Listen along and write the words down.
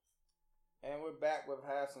And we're back with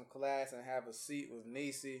Have Some Class and Have a Seat with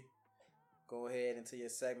Nisi. Go ahead into your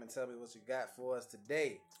segment. Tell me what you got for us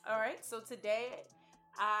today. All right. So today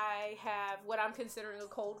I have what I'm considering a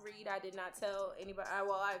cold read. I did not tell anybody.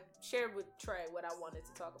 I shared with Trey what I wanted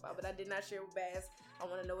to talk about, but I did not share with Baz. I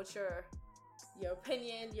want to know what your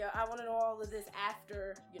opinion. I want to know all of this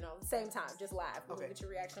after, same time, just live. We'll get your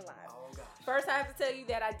reaction live. Oh, gosh. First, I have to tell you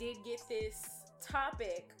that I did get this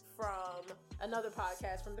topic from another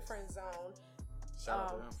podcast from the Friend Zone. Shout out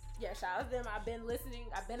to them. Yeah, shout out to them. I've been listening.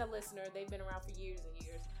 I've been a listener. They've been around for years and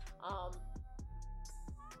years.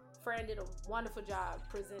 Fran did a wonderful job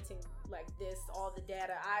presenting all the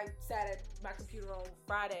data. I sat at my computer on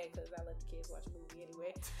Friday because I let the kids watch a movie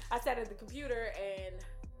anyway. I sat at the computer and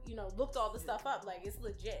looked all the stuff up. Like, it's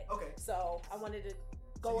legit. Okay. So I wanted to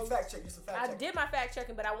go. So you fact check. I did my fact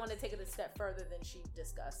checking, but I want to take it a step further than she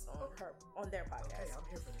discussed on their podcast. Okay, I'm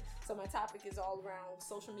here for this. So my topic is all around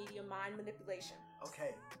social media mind manipulation.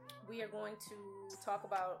 Okay. We are going to talk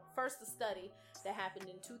about first a study that happened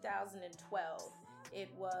in 2012. It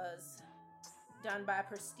was done by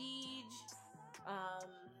Prestige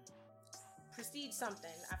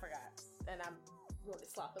something, I forgot, and I'm wrote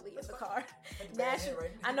it sloppily in the card.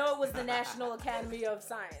 I know it was the National Academy of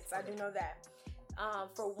Science. I do know that.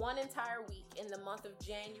 For one entire week in the month of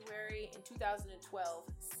January in 2012,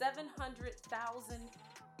 700,000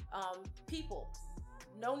 people,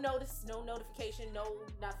 no notice, no notification, no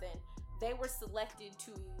nothing. They were selected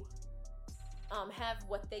to have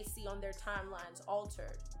what they see on their timelines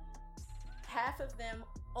altered. Half of them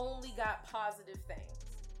only got positive things.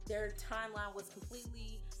 Their timeline was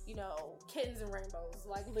completely, kittens and rainbows,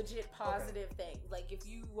 like legit positive things. Like, if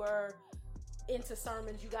you were into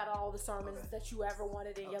sermons, you got all the sermons that you ever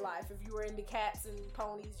wanted in your life. If you were into cats and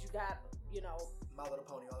ponies, you got, My Little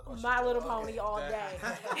Pony all across My Little Pony all day.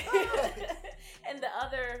 And the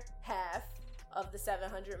other half of the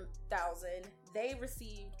 700,000, they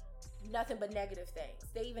received nothing but negative things.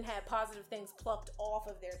 They even had positive things plucked off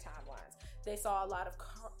of their timelines. They saw a lot of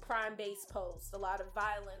crime-based posts, a lot of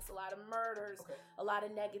violence, a lot of murders, a lot of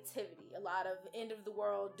negativity, a lot of end of the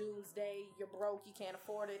world, doomsday, you're broke, you can't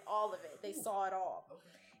afford it, all of it. They saw it all.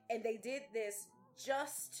 And they did this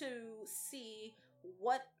just to see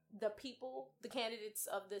what the candidates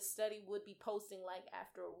of this study would be posting like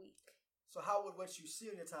after a week. So how would what you see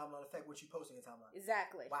on your timeline affect what you post on your timeline?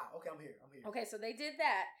 Exactly. Wow. Okay, I'm here. Okay, so they did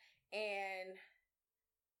that, and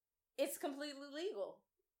it's completely legal.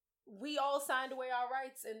 We all signed away our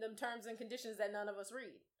rights in them terms and conditions that none of us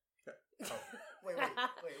read. Oh. Wait, what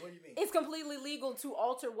do you mean? It's completely legal to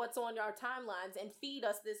alter what's on our timelines and feed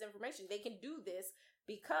us this information. They can do this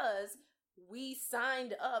because we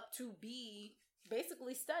signed up to be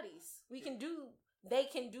basically studies. They can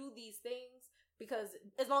do these things because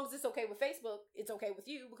as long as it's okay with Facebook, it's okay with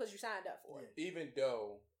you because you signed up for it. Even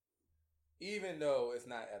though it's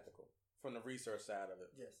not ethical from the research side of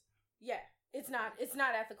it. Yes. Yeah. It's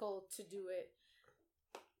not ethical to do it.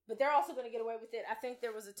 But they're also going to get away with it. I think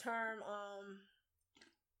there was a term,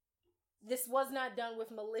 this was not done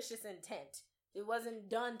with malicious intent. It wasn't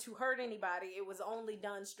done to hurt anybody. It was only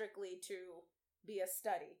done strictly to be a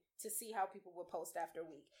study, to see how people would post after a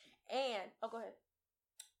week. And, go ahead.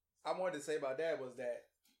 I wanted to say about that was that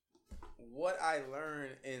what I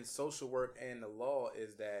learned in social work and the law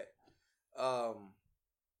is that,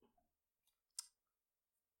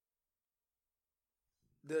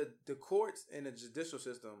 the courts and the judicial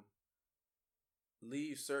system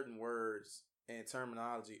leave certain words and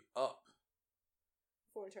terminology up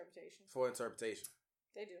for interpretation.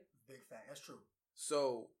 They do. Big fact. That's true.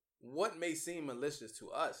 So what may seem malicious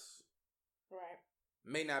to us, right,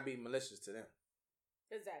 may not be malicious to them.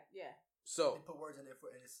 Exactly. Yeah. So they put words in there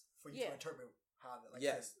for you to interpret how.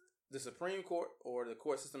 Yes, the Supreme Court or the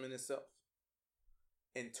court system in itself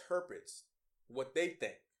interprets what they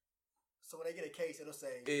think. So when they get a case, it'll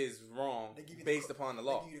say is wrong based upon the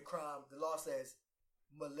law. They give you the crime. The law says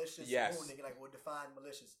malicious wounding. Like, will define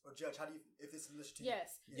malicious. Or judge, how do you, if it's malicious to you?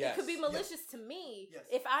 Yes. It could be malicious to me. Yes.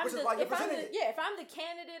 If I'm the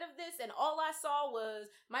candidate of this, and all I saw was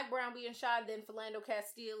Mike Brown being shot, then Philando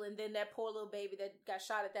Castile, and then that poor little baby that got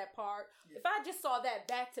shot at that park. Yeah. If I just saw that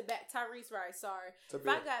back to back, Tyrese Rice, sorry. If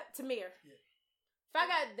I got Tamir. Yeah. If I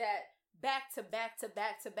got that back to back to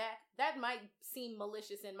back to back, that might seem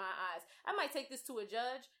malicious in my eyes. I might take this to a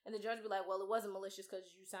judge, and the judge will be like, well, it wasn't malicious because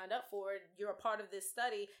you signed up for it. You're a part of this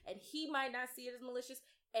study, and he might not see it as malicious,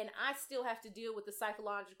 and I still have to deal with the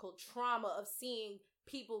psychological trauma of seeing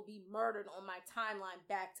people be murdered on my timeline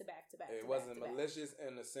back to back to back. It wasn't malicious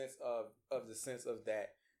in the sense of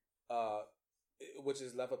that, which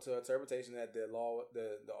is left up to interpretation that the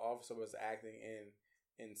officer was acting in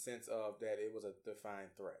in sense of that it was a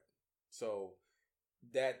defined threat. So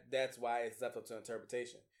that's why it's left up to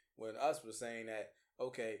interpretation. When us was saying that,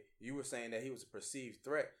 okay, you were saying that he was a perceived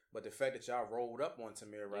threat, but the fact that y'all rolled up on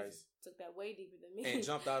Tamir Rice took that way deeper than me and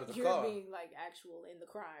jumped out of the You're car. You're being like actual in the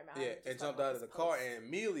crime. And jumped out of the car and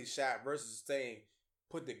immediately shot versus saying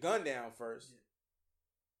put the gun down first. Yeah.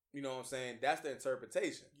 You know what I'm saying? That's the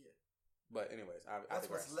interpretation. Yeah. But anyways, that's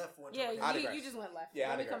what's left for. Yeah, you just went left.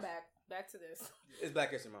 Let me come back to this. It's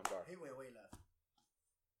Black History Month. Sorry, he went way left.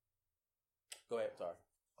 Go ahead. Sorry.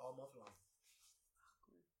 All month long.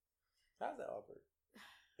 How's that awkward?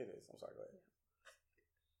 It is. I'm sorry. Go ahead.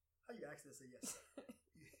 How you ask this? Say yes.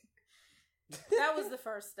 That was the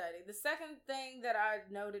first study. The second thing that I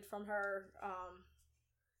noted from her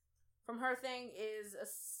thing is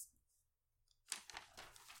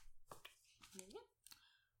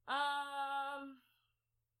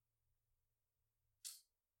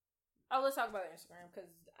let's talk about Instagram because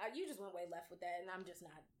you just went way left with that, and I'm just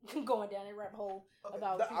not going down a rabbit hole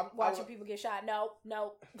about watching people get shot. No.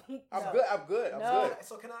 I'm good. I'm good.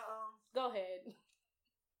 So can I go ahead?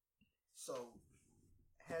 So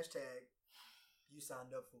hashtag you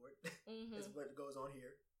signed up for it. Mm-hmm. Is what goes on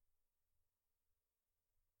here.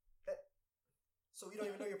 So you don't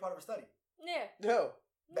even know you're part of a study. Yeah. No.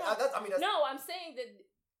 I'm saying that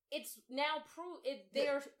it's now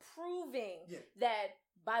they're proving that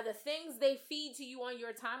by the things they feed to you on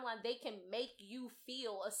your timeline, they can make you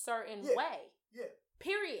feel a certain way. Yeah.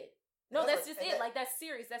 Period. No, that's just it. Like, that's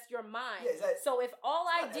serious. That's your mind. Yeah, so if all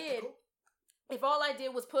I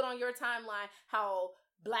did was put on your timeline how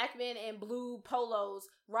black men in blue polos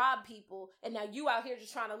rob people, and now you out here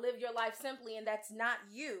just trying to live your life simply, and that's not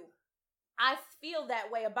you. I feel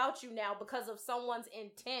that way about you now because of someone's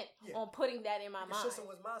intent on putting that in my mind. It's just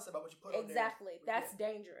someone's mindset about what you put on there. Exactly. That's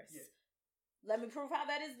dangerous. Yeah. Let me prove how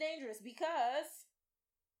that is dangerous, because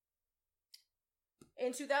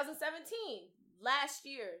in 2017, last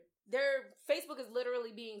year, Facebook is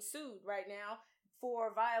literally being sued right now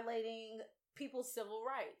for violating people's civil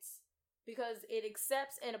rights because it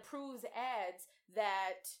accepts and approves ads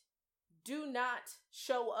that do not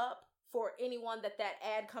show up for anyone that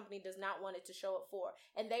ad company does not want it to show up for.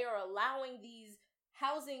 And they are allowing these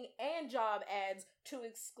housing and job ads to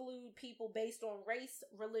exclude people based on race,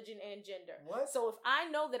 religion, and gender. What? So if I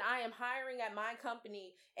know that I am hiring at my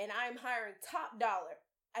company and I'm hiring top dollar,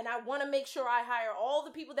 and I want to make sure I hire all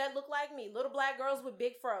the people that look like me, little black girls with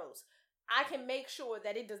big fros, I can make sure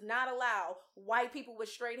that it does not allow white people with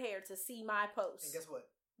straight hair to see my posts. And guess what?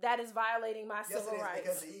 That is violating my civil rights.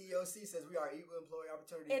 Because the EEOC says we are equal employee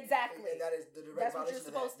opportunity. Exactly. And that is the direct violation of that. That's what you're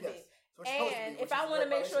supposed to be. And if I want to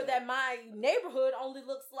make sure that my neighborhood only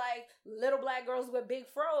looks like little black girls with big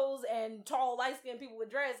fros and tall, light-skinned people with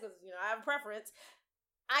dreads, because, I have a preference,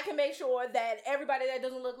 I can make sure that everybody that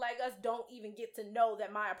doesn't look like us don't even get to know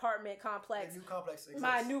that my apartment complex, complex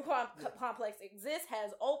exists,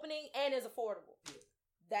 has opening, and is affordable. Yeah.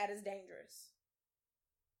 That is dangerous.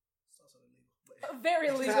 Very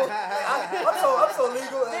illegal. I'm so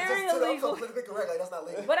legal. Very illegal. I'm so politically correct. Like, that's not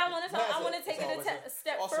legal. But I want to take it a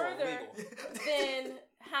step further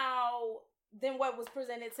than what was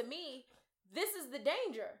presented to me. This is the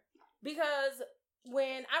danger, because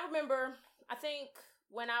when I remember, I think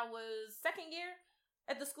when I was second year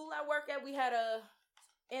at the school I work at, we had a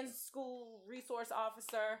in-school resource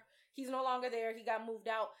officer. He's no longer there. He got moved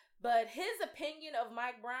out. But his opinion of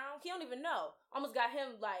Mike Brown, he don't even know. Almost got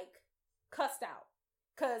him cussed out,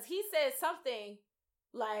 because he said something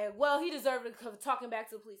like, well, he deserved it for talking back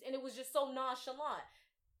to the police, and it was just so nonchalant.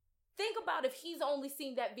 Think about if he's only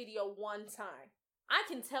seen that video one time. I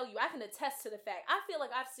can tell you, I can attest to the fact, I feel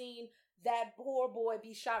like I've seen that poor boy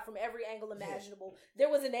be shot from every angle imaginable. There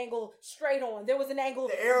was an angle straight on, there was an angle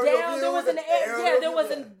down, there was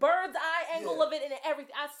a bird's eye angle of it, and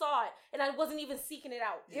everything. I saw it, and I wasn't even seeking it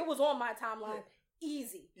out. It was on my timeline.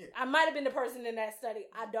 Easy. I might have been the person in that study.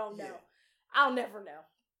 I don't know. I'll never know.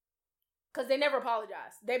 Because they never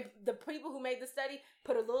apologized. The people who made the study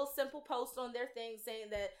put a little simple post on their thing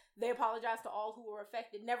saying that they apologized to all who were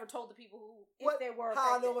affected. Never told the people if they were affected.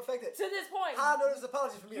 How I know I'm affected? To this point. How I know there's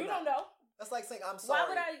apology from me? You don't know. That's like saying I'm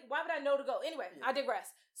sorry. Why would I know to go? Anyway, I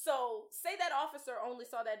digress. So, say that officer only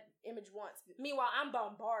saw that image once. Meanwhile, I'm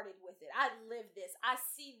bombarded with it. I live this. I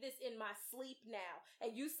see this in my sleep now.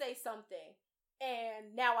 And you say something,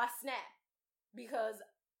 and now I snap. Because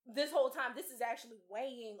this whole time, this is actually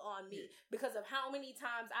weighing on me because of how many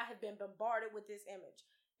times I have been bombarded with this image.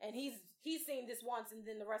 And he's seen this once, and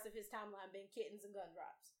then the rest of his timeline been kittens and gun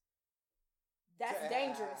drops. That's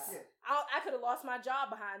dangerous. Yeah. I could have lost my job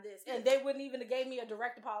behind this, and they wouldn't even have gave me a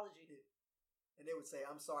direct apology. and they would say,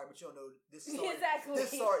 "I'm sorry, but you don't know this sorry. Exactly.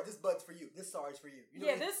 This button's for you. This sorry is for you." You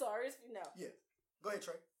know this sorry is for Yeah. Go ahead,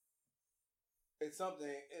 Trey. It's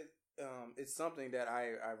something. It's something that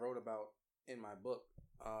I wrote about in my book.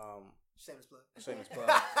 Shameless plug. Shameless plug.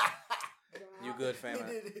 You good,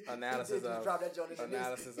 family? Analysis of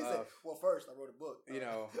well, first I wrote a book.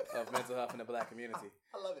 Of mental health in the Black community.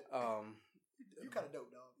 I love it. You kind of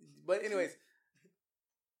dope, dog. But anyways,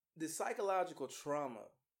 the psychological trauma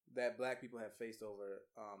that Black people have faced over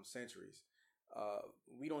centuries,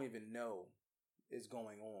 we don't even know is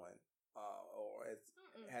going on, or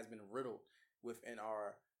has been riddled within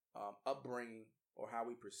our upbringing, or how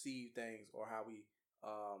we perceive things, or how we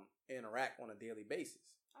interact on a daily basis.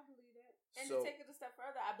 I believe that. And to take it a step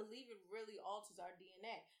further, I believe it really alters our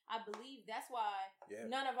DNA. I believe that's why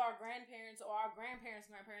none of our grandparents or our grandparents'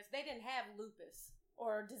 grandparents, they didn't have lupus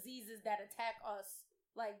or diseases that attack us,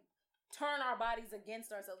 like turn our bodies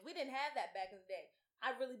against ourselves. We didn't have that back in the day.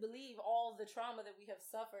 I really believe all the trauma that we have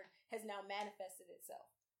suffered has now manifested itself.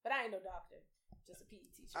 But I ain't no doctor, just a PE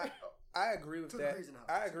teacher. I agree with that.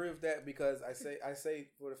 I agree with that because I say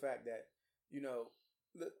for the fact that,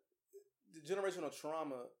 the generational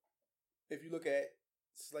trauma, if you look at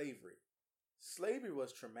slavery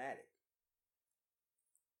was traumatic.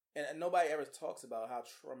 And nobody ever talks about how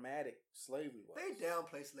traumatic slavery was. They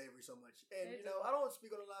downplay slavery so much. And, I don't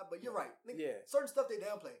speak on a lot, but you're right. Yeah. Certain stuff they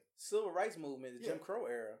downplay. Civil rights movement, the Jim Crow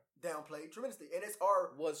era. Downplayed tremendously. And it's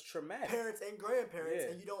was traumatic. Parents and grandparents,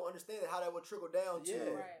 and you don't understand how that would trickle down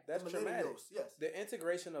to that's traumatic. Yes. The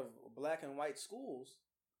integration of Black and white schools,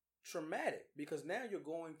 traumatic. Because now you're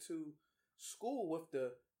going to school with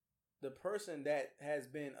the person that has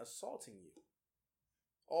been assaulting you.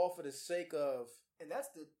 All for the sake of... And that's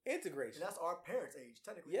the integration. And that's our parents' age,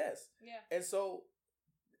 technically. Yes. Yeah. And so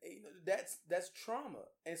that's trauma.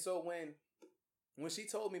 And so when she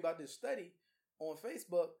told me about this study on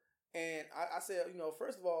Facebook, and I said,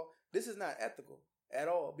 first of all, this is not ethical at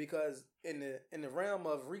all, because in the realm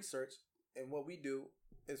of research and what we do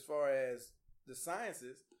as far as the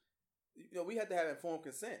sciences, we have to have informed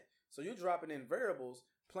consent. So you're dropping in variables,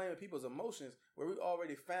 playing with people's emotions, where we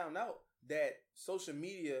already found out that social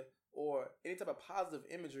media or any type of positive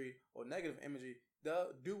imagery or negative imagery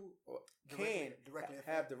can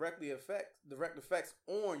have direct effects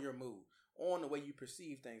on your mood, on the way you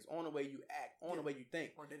perceive things, on the way you act, on the way you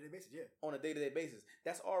think. On a day-to-day basis, On a day-to-day basis.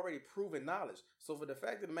 That's already proven knowledge. So for the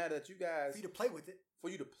fact of the matter that you guys... For you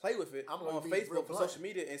to play with it on Facebook, for social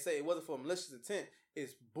media, and say it wasn't for malicious intent,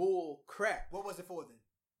 is bull crap. What was it for then?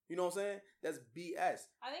 You know what I'm saying? That's BS.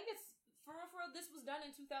 I think it's... For real, this was done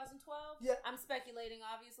in 2012. Yeah. I'm speculating,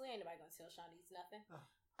 obviously. Ain't nobody gonna tell Shawnee's nothing.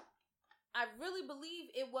 I really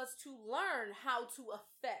believe it was to learn how to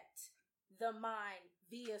affect the mind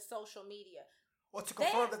via social media. Or to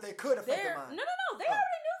confirm that they could affect the mind. No. They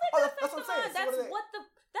already knew they could affect the mind. So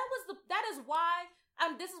that is why,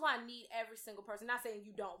 this is why I need every single person. Not saying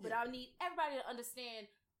you don't, but I need everybody to understand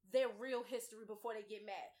their real history before they get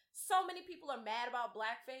mad. So many people are mad about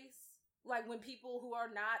blackface. Like when people who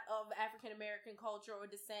are not of African American culture or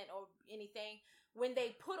descent or anything, when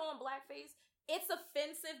they put on blackface, it's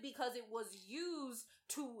offensive because it was used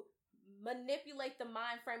to manipulate the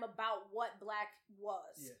mind frame about what black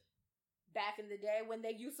was. Yeah. Back in the day, when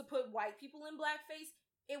they used to put white people in blackface,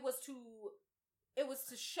 it was to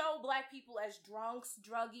show black people as drunks,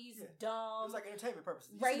 druggies, dumb. It was like entertainment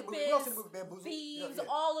purposes. Rapists, thieves,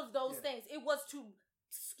 all of those things. It was to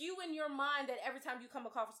skew in your mind that every time you come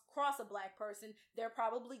across a black person, they're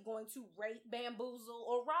probably going to rape, bamboozle,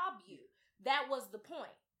 or rob you. That was the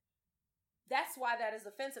point. That's why that is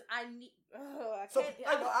offensive. I'm piggyback.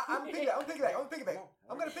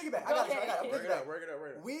 I'm gonna piggyback. I got it. Work it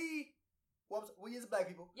out. We as black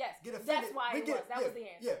people, get offended. That's why that was the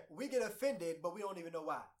answer. Yeah, we get offended, but we don't even know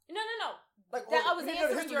why. No. Like I was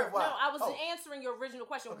answering your original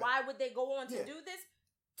question. Okay. Why would they go on to do this?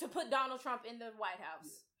 To put Donald Trump in the White House.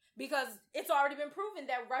 Yeah. Because it's already been proven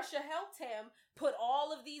that Russia helped him put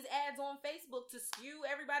all of these ads on Facebook to skew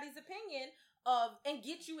everybody's opinion and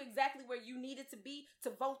get you exactly where you needed to be to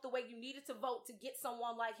vote the way you needed to vote to get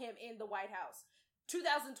someone like him in the White House.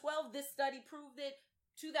 2012, this study proved it.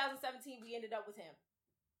 2017, we ended up with him.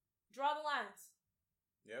 Draw the lines.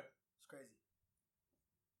 Yep. It's crazy.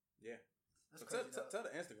 Yeah. Tell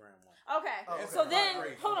the Instagram one. Okay. So then,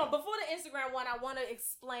 hold on. Before the Instagram one, I want to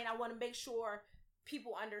explain. I want to make sure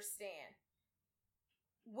people understand.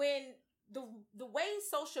 When the way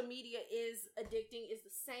social media is addicting is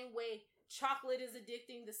the same way chocolate is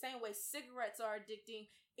addicting, the same way cigarettes are addicting.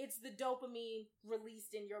 It's the dopamine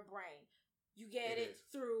released in your brain. You get it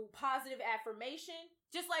through positive affirmation.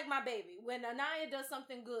 Just like my baby. When Anaya does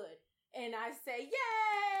something good, and I say,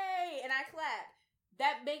 yay, and I clap.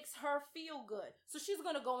 That makes her feel good. So she's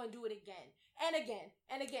going to go and do it again and again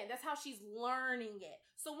and again. That's how she's learning it.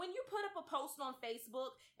 So when you put up a post on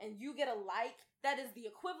Facebook and you get a like, that is the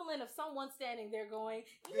equivalent of someone standing there going,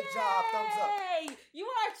 good job, thumbs up. You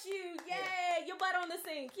are cute. Yay, your butt on the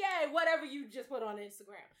sink. Yay, whatever you just put on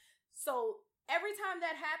Instagram. So every time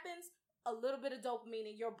that happens, a little bit of dopamine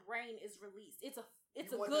in your brain is released. It's a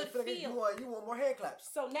good feeling. You want more hand claps.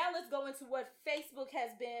 So now let's go into what Facebook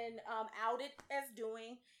has been outed as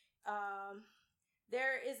doing.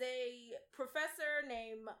 There is a professor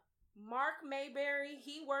named Mark Mayberry.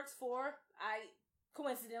 He works for,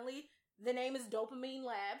 coincidentally, the name is Dopamine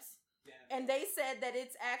Labs. Yeah. And they said that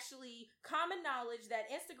it's actually common knowledge that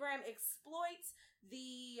Instagram exploits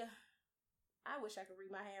the... I wish I could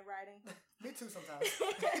read my handwriting. Me too sometimes.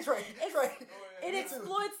 It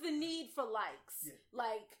exploits the need for likes. Yeah.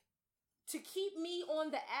 Like, to keep me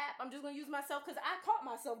on the app, I'm just going to use myself because I caught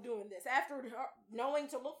myself doing this. After knowing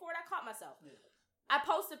to look for it, I caught myself. Yeah. I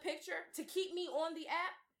post a picture. To keep me on the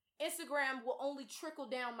app, Instagram will only trickle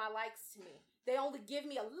down my likes to me. They only give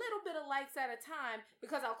me a little bit of likes at a time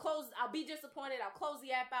because I'll be disappointed. I'll close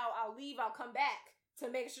the app out. I'll leave. I'll come back to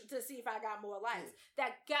make sure to see if I got more likes. Yeah.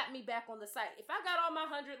 That got me back on the site. If I got all my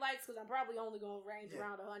 100 likes, because I'm probably only going to range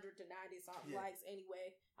around 100 to 90 something likes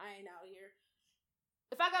anyway. I ain't out here.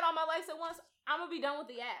 If I got all my likes at once, I'm going to be done with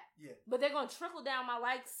the app. Yeah. But they're going to trickle down my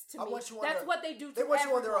likes to me. That's what they do to everyone. They want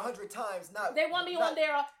you on there 100 times. They want me on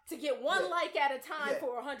there to get one like at a time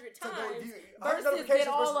for 100 times versus get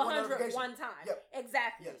all 100 one time. Yep.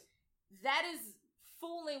 Exactly. Yes. That is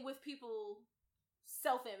fooling with people's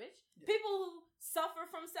self-image. Yes. People who suffer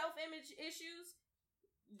from self-image issues,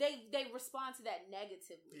 they respond to that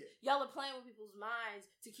negatively. Yeah. Y'all are playing with people's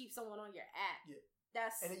minds to keep someone on your app. Yeah.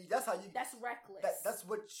 That's reckless. That's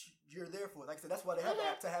what you're there for. Like I said, that's why they have the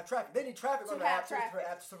app, to have traffic. They need traffic on the app for the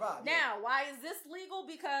app to survive. Now, why is this legal?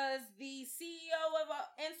 Because the CEO of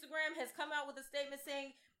Instagram has come out with a statement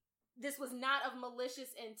saying this was not of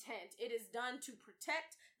malicious intent. It is done to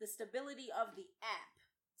protect the stability of the app.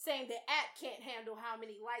 Saying the app can't handle how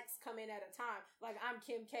many likes come in at a time. Like I'm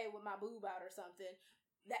Kim K with my boob out or something.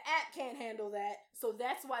 The app can't handle that, so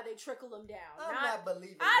that's why they trickle them down. I'm not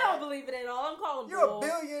believing I don't believe it at all. I'm calling You're bull. $1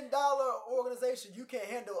 billion organization. You can't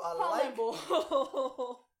handle a like. Go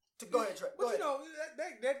ahead, Trey. But you know,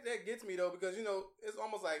 that gets me though, because you know, it's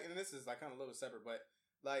almost like, and this is like kind of a little separate, but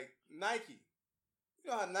like Nike.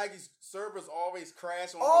 You know how Nike's servers always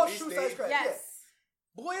crash on release day? Crash. Yes. Yeah.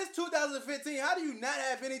 Boy, it's 2015. How do you not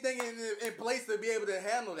have anything in place to be able to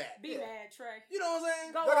handle that? Be mad, Trey. You know what I'm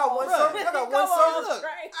saying? Y'all got one server. Look,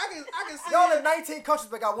 I can see y'all in 19 countries,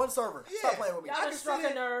 but got one server. Yeah. Stop playing with me. Y'all just struck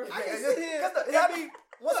a nerve. I can sit here. I mean,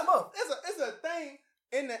 once a month. It's a thing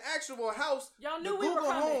in the actual house. Y'all knew we were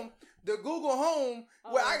coming. The Google Home,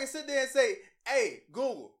 where I can sit there and say, "Hey,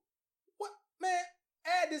 Google, what man?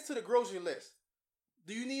 Add this to the grocery list.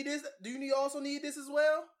 Do you need this? Do you also need this as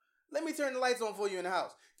well? Let me turn the lights on for you in the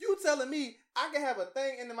house." You telling me I can have a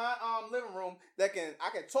thing in my living room that I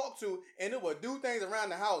can talk to and it will do things around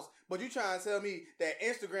the house, but you trying to tell me that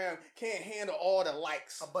Instagram can't handle all the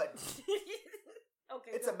likes? A button.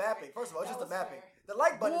 Okay. It's a mapping. First of all, it's just a mapping. Fair. The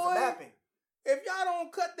like button is a mapping. If y'all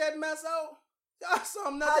don't cut that mess out, y'all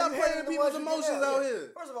something not. Y'all playing with people's emotions out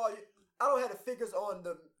here. First of all, I don't have the figures on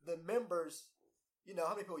the members, you know,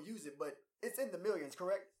 how many people use it, but it's in the millions,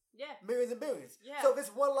 correct? Yeah. Millions and billions. Yeah. So if it's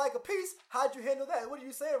one like a piece, how'd you handle that? What are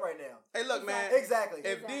you saying right now? Hey, look, man. Exactly.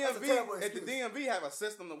 If the DMV have a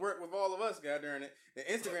system to work with all of us, goddamn it, then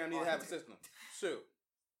Instagram needs to have a system. Shoot.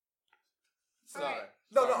 Sorry. Right.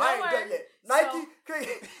 No, I ain't done yet. Nike,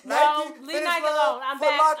 Nike, leave Nike alone. I'm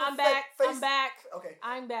back. Okay.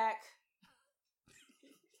 I'm back.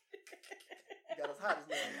 You got us hot as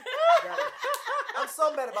now. I'm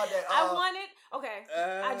so mad about that.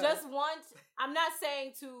 I'm not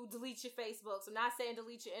saying to delete your Facebooks. I'm not saying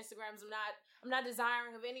delete your Instagrams. I'm not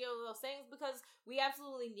desiring of any of those things because we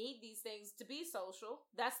absolutely need these things to be social.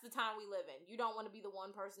 That's the time we live in. You don't want to be the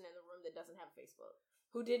one person in the room that doesn't have Facebook,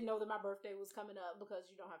 who didn't know that my birthday was coming up because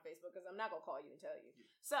you don't have Facebook, because I'm not going to call you and tell you.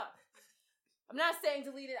 So, I'm not saying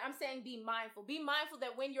delete it. I'm saying be mindful. Be mindful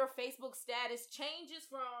that when your Facebook status changes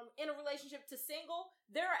from in a relationship to single,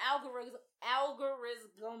 there are algorithms.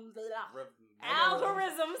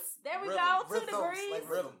 There we go. 2 degrees. Like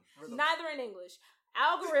rhythm. Neither in English.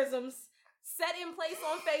 Algorithms set in place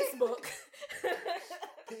on Facebook.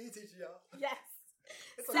 Can you teach y'all? Yes.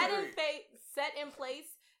 Set in place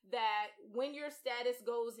that when your status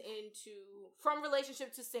goes into from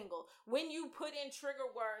relationship to single, when you put in trigger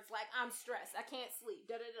words like I'm stressed, I can't sleep,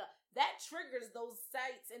 that triggers those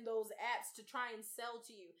sites and those apps to try and sell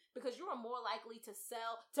to you, because you are more likely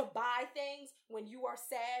to buy things when you are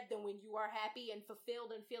sad than when you are happy and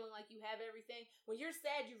fulfilled and feeling like you have everything. When you're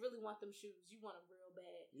sad, you really want them shoes. You want them real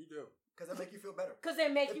bad. You do. Because they make you feel better. Because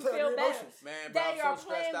they make you feel better. Man, bro, I'm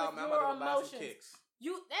so stressed out, man. I'm about to go buy some kicks.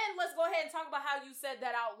 And let's go ahead and talk about how you said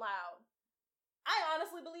that out loud. I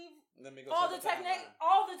honestly believe all the technology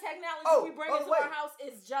we bring into our house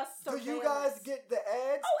is just surveillance. Do you guys get the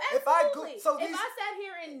ads? Oh, absolutely. If I sat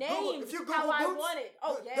here and named how I wanted,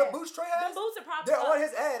 the Boots Trey ads, the boots are popping they're up. on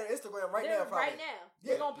his ad on Instagram right now. Probably. Right now,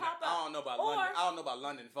 they're gonna pop up. I don't know about London. I don't know about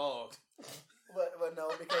London Fog. But no,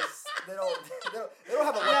 because they don't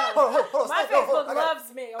have a hold on. My Facebook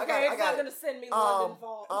loves me. Okay, it's not gonna send me London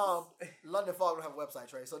Fog. London Fog don't have a website,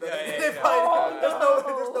 Trey. So there's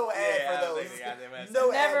no ad for those.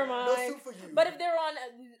 No, never mind. No suit for you. But if they're on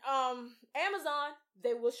Amazon,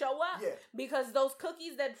 they will show up. Yeah. Because those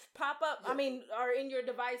cookies that pop up, are in your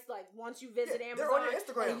device. Like once you visit Amazon, they're on your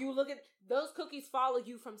Instagram. And you look at those cookies, follow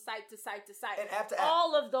you from site to site to site, and app to app.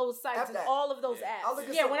 All of those sites and all of those apps.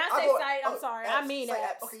 When I say site, I'm sorry, I mean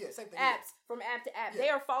apps. Okay, yeah, same thing. Apps from app to app. They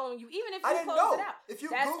are following you, even if you close it out. If you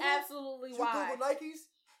that's Google, absolutely why. Google Nikes.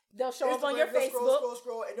 They'll show up on your Facebook.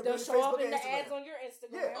 Scroll, and they'll show up in the ads on your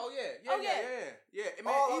Instagram. Yeah.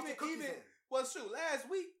 Man, even well, shoot, last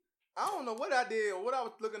week. I don't know what I did or what I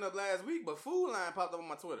was looking up last week, but Food Line popped up on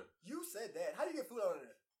my Twitter. You said that. How do you get Food Line on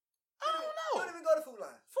there? I don't know. You don't even go to Food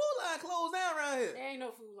Line. Food Line closed down around here. There ain't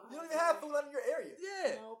no Food Line. You don't even have Food Line in your area.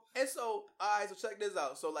 Yeah. Nope. And so, all right, so check this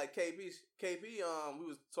out. So, like, KP, we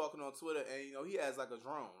was talking on Twitter, and, he has, like, a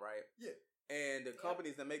drone, right? Yeah. And the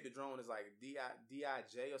companies that make the drone is, like,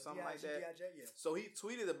 DIJ or something like that. DIJ, yeah. So, he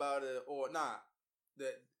tweeted about it,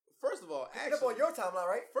 first of all, actually. Up on your timeline,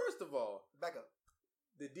 right? First of all. Back up.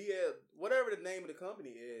 The whatever the name of the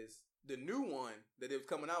company is, the new one that it was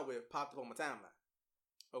coming out with popped up on my timeline.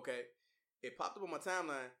 Okay? It popped up on my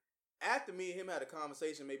timeline after me and him had a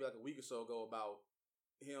conversation maybe like a week or so ago about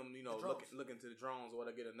him, looking to the drones or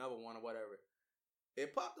to get another one or whatever.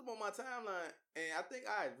 It popped up on my timeline, and I think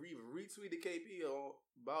I retweeted KP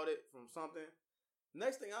about it from something.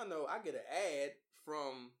 Next thing I know, I get an ad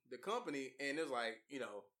from the company, and it's like,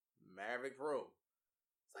 Maverick Pro.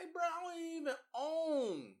 It's like, bro, I don't even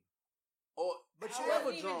own but you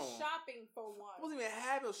wasn't even shopping for one. I wasn't even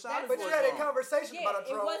having shopping for one. But you had a conversation about a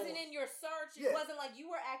drone. It wasn't in your search. It wasn't like you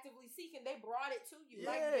were actively seeking. They brought it to you.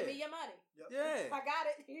 Like, give me your money. Yep. Yeah. I got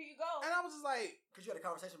it. Here you go. And I was just like... Because you had a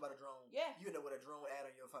conversation about a drone. Yeah. You ended up with a drone ad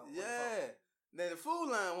on your phone. Yeah. Then the Food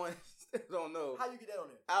Line one, still don't know. How you get that on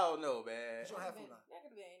there? I don't know, man. You don't have Food Line. That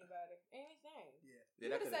could have been anybody. Anything. Yeah.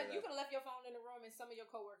 You could have left your phone in the room and some of your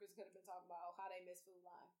coworkers could have been talking about how they miss Food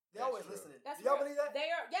Line. They're always listening. That's Do y'all believe that?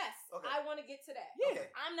 They are, yes. Okay. I want to get to that. Yeah.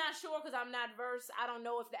 Okay. I'm not sure because I'm not versed. I don't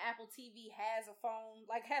know if the Apple TV has a phone,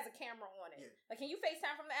 has a camera on it. Yeah. Like, can you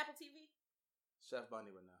FaceTime from the Apple TV? Chef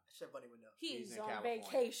Bunny would know. He's on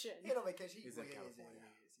vacation. He's on vacation. He's in California.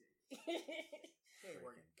 He ain't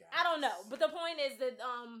working. I don't know. But the point is that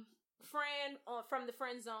Fran from the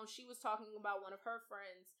friend zone, she was talking about one of her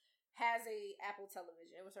friends has a Apple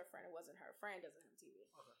television. It was her friend. It wasn't her. Fran doesn't have a TV.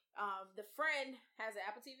 Okay. The friend has an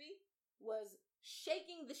Apple TV, was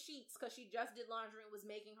shaking the sheets because she just did laundry and was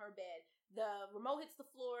making her bed. The remote hits the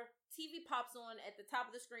floor. TV pops on at the top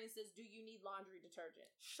of the screen, says, "Do you need laundry detergent?"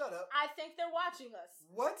 Shut up. I think they're watching us.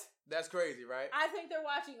 What? That's crazy, right? I think they're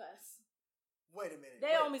watching us. Wait a minute.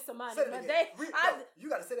 They owe me some money. Say that again. You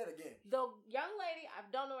got to say that again. The young lady, I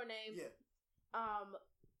don't know her name. Yeah.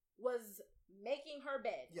 Was making her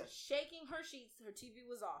bed. Yes. Shaking her sheets. Her TV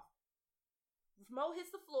was off. Remote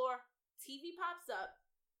hits the floor. TV pops up.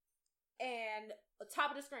 And the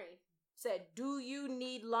top of the screen said, "Do you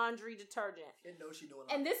need laundry detergent?" Didn't know she doing.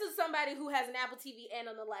 And this is somebody who has an Apple TV and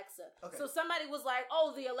an Alexa. Okay. So somebody was like,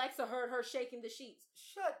 "Oh, the Alexa heard her shaking the sheets."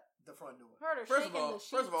 Shut the front door. Heard her shaking the sheets.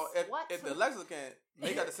 First of all, if the Alexa can't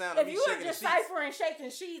make out the sound of me shaking the sheets. If you are deciphering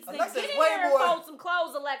shaking sheets, then Alexa's get in here and fold some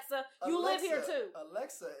clothes, Alexa. You live here too.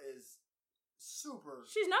 Alexa is super.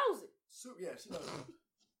 She's nosy. Yeah, she knows.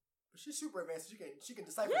 She's super advanced. She can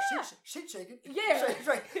decipher sheet shaking. Yeah,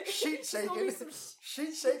 sheet shaking.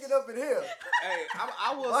 Sheet shaking up in here. Hey,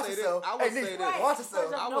 I will say this. I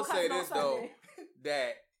will say this though,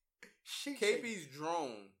 that KP's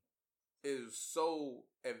drone is so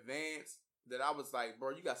advanced that I was like,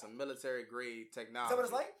 bro, you got some military grade technology. Is that what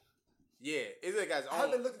it's like? Yeah, it's like guys I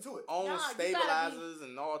haven't looked into it. Own stabilizers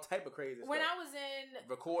and all type of crazy when stuff. I was in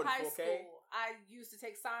high 4K? School, I used to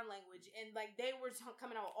take sign language, and like they were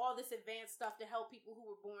coming out with all this advanced stuff to help people who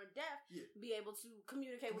were born deaf be able to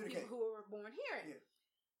communicate with people who were born hearing. Yeah.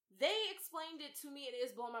 They explained it to me, and it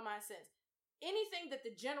is blowing my mind since. Anything that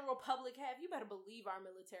the general public have, you better believe our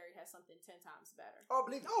military has something 10 times better. Oh,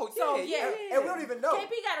 believe it. Oh, yeah. So, yeah. And we don't even know.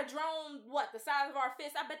 KP got a drone, the size of our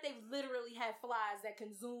fist. I bet they literally have flies that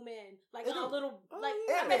can zoom in. Like a little, I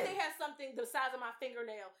bet they have something the size of my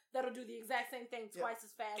fingernail that'll do the exact same thing twice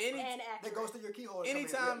as fast and accurate. That goes through your keyhole.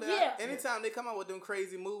 Anytime they come out with them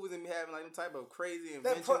crazy movies and be having like them type of crazy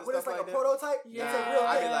inventions and stuff like that. A prototype, it's a real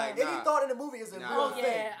thing. Any thought in the movie is a real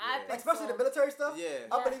thing. I think especially the military stuff. Yeah.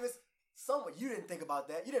 I believe it's somewhere. You didn't think about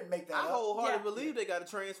that. You didn't make that up. I wholeheartedly believe they got a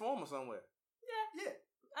transformer somewhere. Yeah.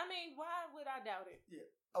 I mean, why would I doubt it? Yeah.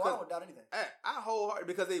 Oh, I don't doubt anything. I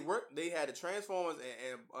wholeheartedly, because they had the Transformers,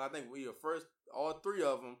 and I think we were first, all three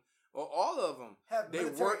of them, or all of them, they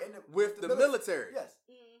worked with the military. Yes.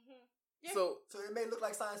 Mm-hmm. Yeah. So it may look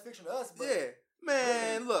like science fiction to us, but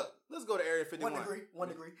man, look, let's go to Area 51. 1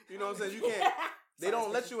 degree. You know what I'm saying? You can't. They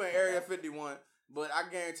don't let you in Area 51, but I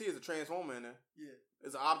guarantee it's a Transformer in there. Yeah.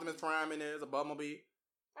 There's an Optimus Prime in there. There's a Bumblebee.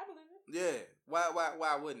 I believe it. Yeah.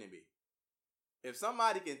 Why wouldn't it be? If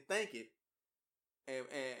somebody can think it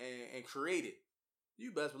and create it, you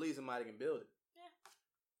best believe somebody can build it. Yeah.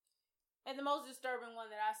 And the most disturbing one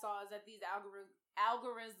that I saw is that these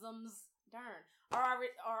algorithms,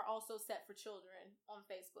 are also set for children on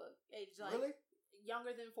Facebook, age younger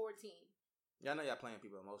than 14. Y'all know y'all playing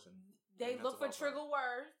people's emotions. They look for trigger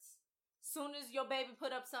words. Soon as your baby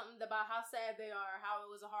put up something about how sad they are, how it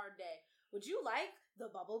was a hard day, would you like the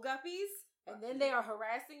bubble guppies? And then they are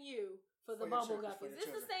harassing you for the bubble guppies.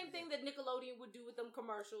 It's the same thing that Nickelodeon would do with them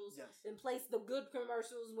commercials and place the good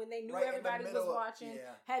commercials when they knew everybody was watching.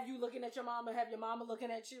 Have you looking at your mama, have your mama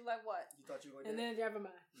looking at you like what? You thought you were and then never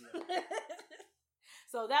mind. Yeah.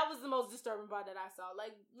 So that was the most disturbing part that I saw.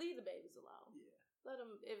 Like, leave the babies alone. Yeah. Let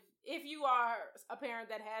them, if you are a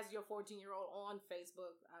parent that has your 14-year-old on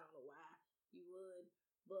Facebook, I don't know why you would,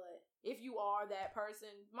 but if you are that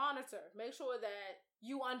person, monitor. Make sure that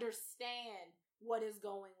you understand what is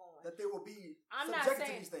going on. That they will be subjected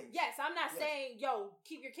to these things. Yes, I'm not saying,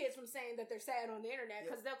 keep your kids from saying that they're sad on the internet,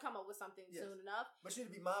 because they'll come up with something soon enough. But you need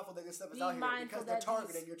to be mindful that this stuff is out here because they're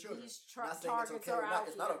targeting your children. Not saying it's okay or not.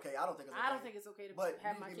 It's not okay. I don't think it's okay. I don't think it's okay to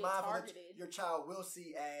have my kids targeted. Your child will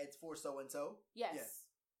see ads for so-and-so. Yes.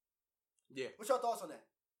 Yeah. What's your thoughts on that?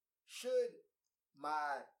 Should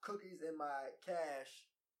my cookies and my cash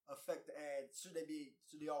affect the ads? Should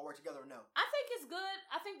they all work together or no? I think it's good.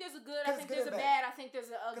 I think there's a good. I think there's a bad. I think there's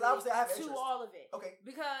an ugly to all of it. Okay.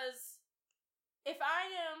 Because if I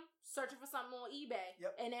am searching for something on eBay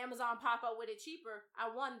and Amazon pop up with it cheaper,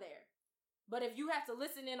 I won there. But if you have to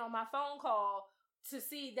listen in on my phone call to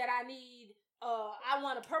see that I need, I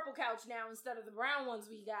want a purple couch now instead of the brown ones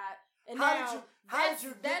we got. And how did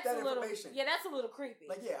you get that information? That's a little creepy.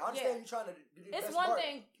 Like, I understand you trying to do it's one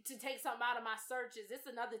thing to take something out of my searches. It's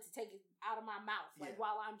another to take it out of my mouth. Like,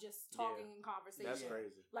 while I'm just talking in conversation. That's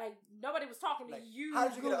crazy. Like, nobody was talking to you. How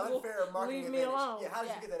did you get an unfair marketing advantage? Me alone. How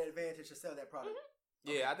did you get that advantage to sell that product?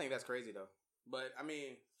 Mm-hmm. Yeah, I think that's crazy, though. But, I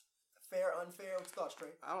mean... Fair, unfair, what's thought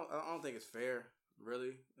straight? I don't think it's fair,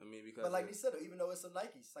 really. I mean, because... But like you said, even though it's some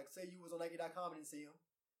Nikes. Like, say you was on Nike.com and didn't see them.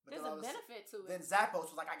 But there's a benefit to it. Then Zappos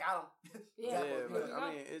was like, I got him. But I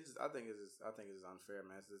mean, I think it's unfair,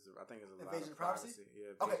 man. I think it's a lot of privacy.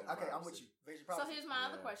 Yeah. Okay, I'm with you. Invasion privacy. So here's my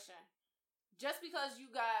other question: just because you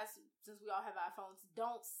guys, since we all have iPhones,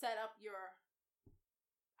 don't set up your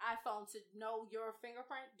iPhone to know your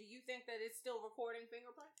fingerprint, do you think that it's still recording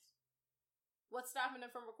fingerprints? What's stopping it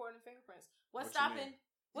from recording fingerprints? What's stopping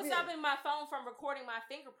my phone from recording my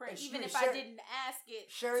fingerprint, even if I didn't ask it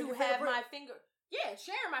to have my finger? Yeah,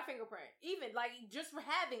 sharing my fingerprint. Even, like, just for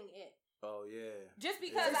having it. Oh, yeah. Just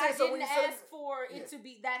because I didn't ask for it to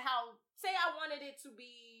be that how... Say I wanted it to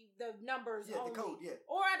be the numbers only. The code,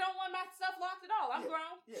 Or I don't want my stuff locked at all. I'm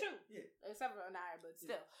grown. Yeah. Shoot. Yeah. Except for Anaya, but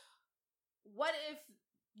still. What if...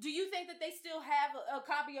 Do you think that they still have a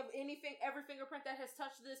copy of every fingerprint that has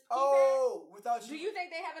touched this keypad? Oh, without you... Do you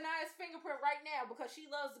think they have Anaya's fingerprint right now because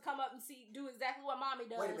she loves to come up and do exactly what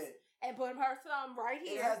mommy does? Wait a minute. And put her thumb right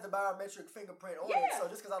here. It has the biometric fingerprint on it, so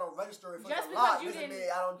just because I don't register it for the lot doesn't mean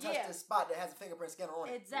I don't touch this spot that has a fingerprint scanner on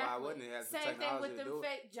it. Exactly. Why wouldn't it have the Same thing with the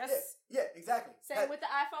exactly. Same with the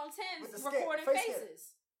iPhone 10 recording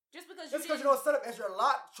faces. Just because you don't set up as your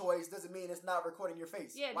lock choice doesn't mean it's not recording your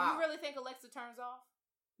face. Yeah, do you really think Alexa turns off?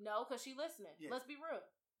 No, because she listening. Yeah. Let's be real.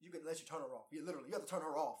 You can let you turn her off. You have to turn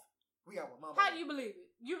her off. We got one, mama. How do you believe it?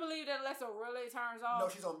 You believe that Alexa really turns off? No,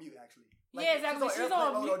 she's on mute actually. Yeah, exactly. She's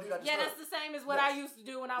on mute. That Yeah, that's the same as what I used to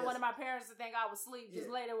do when I wanted my parents to think I was asleep. Just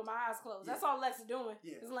lay there with my eyes closed. That's all Alexa doing.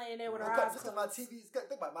 Just laying there with her eyes closed. My TV's,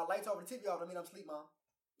 think about it, my lights off and the TV off. I mean, I'm asleep, Mom.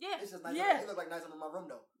 Yeah. It's just nice. It look like nice in my room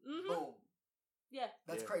though. Boom. Yeah.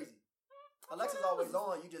 That's crazy. Alexa's always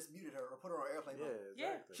on. You just muted her or put her on airplane mode.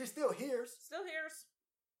 Yeah. She still hears.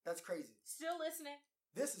 That's crazy. Still listening.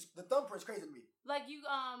 This is the thumbprint's crazy to me. Like you,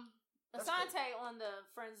 Asante on the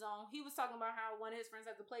Friend Zone, he was talking about how one of his friends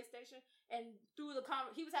had the PlayStation, and through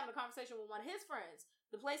he was having a conversation with one of his friends.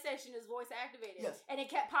 The PlayStation is voice activated, and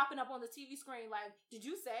it kept popping up on the TV screen. Like, did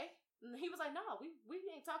you say? And he was like, "No, we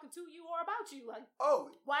ain't talking to you or about you. Like,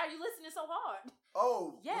 why are you listening so hard?"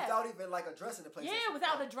 Without even like addressing the PlayStation. Yeah,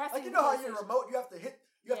 without addressing. Like, you know how you're remote, you have to hit.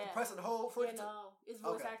 You have to press and hold for it. No, it's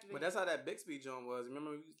voice activated. But that's how that Bixby joint was.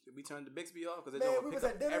 Remember we turned the Bixby off because it we was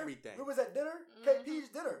at dinner. Everything. We was at dinner. KP's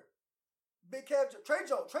dinner. Big Cab Trey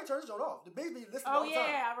turned his joint off. The Bixby listening all the time.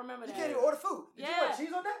 I remember that. You can't even order food. Did you want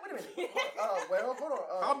cheese on that? Wait a minute. Well, hold on.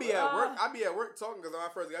 I'll be at work talking because when I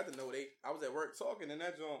first got to know I was at work talking and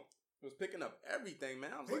that joint was picking up everything, man.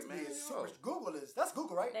 I was Bixby like, man, is super. Google that's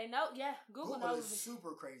Google, right? They know, Google knows. Is super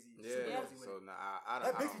crazy. Yeah. So I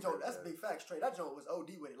that Bixby joint, that's big facts. Straight. That joint was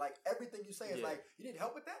OD with it. Like everything you say is like, you need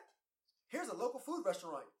help with that? Here's a local food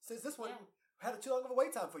restaurant. Since this one had too long of a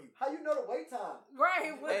wait time for you. How you know the wait time?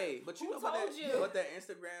 Right. Hey, but you know what that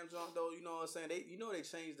Instagram joint though, you know what I'm saying? They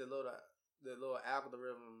changed the little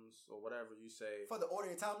algorithms or whatever you say for the order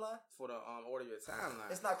your timeline. For the order your timeline.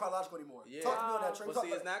 It's not chronological anymore. Yeah. Talk to me on that, Trey. But see,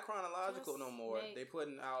 it's not chronological no more. They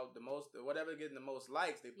putting out the most, whatever getting the most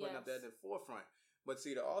likes. They putting up there at the forefront. But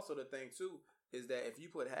see, the thing too is that if you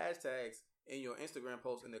put hashtags in your Instagram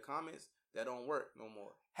post in the comments, that don't work no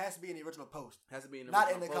more. Has to be in the original post. Has to be in the not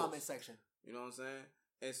original in the comment section. You know what I'm saying?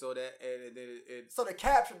 And so that so the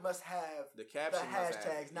caption must have the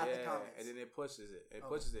hashtags, not the comments. And then it pushes it. It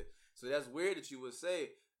pushes it. So that's weird that you would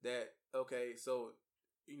say that. Okay, so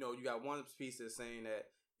you got one piece that's saying that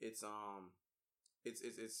it's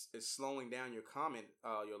slowing down your comment,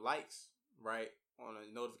 your likes, right, on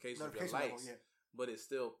a notification of your likes, level, but it's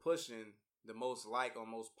still pushing the most on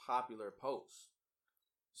most popular posts.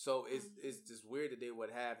 So it's just weird that they would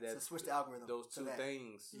have that. So switch the algorithm. Those two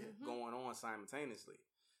things going on simultaneously.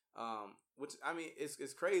 Which I mean,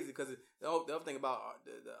 it's crazy because the other thing about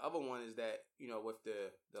the other one is that with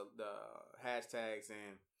the hashtags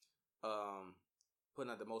and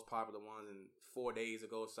putting out the most popular ones and 4 days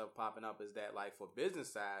ago stuff popping up is that like for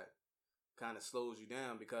business side kind of slows you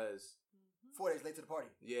down because 4 days late to the party.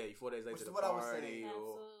 Yeah, 4 days late to the party. Which is what I was saying.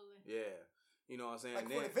 Absolutely. You know what I'm saying? Like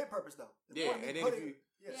for the event purpose though. And then if you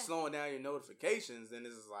slowing down your notifications, then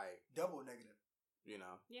this is like double negative.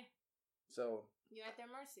 Yeah. So you're at their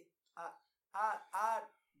mercy. I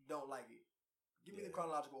don't like it. Give me the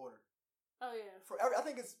chronological order. Oh yeah. I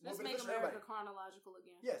think it's let's make America chronological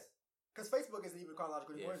again. Yes, because Facebook isn't even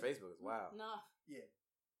chronological anymore. Yeah, Facebook is wild. No. Yeah.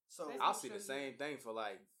 So Facebook I'll see the same thing for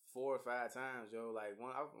like 4 or 5 times, yo. Like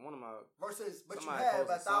one of my versus, but you have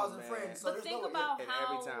 1,000 friends. So but think about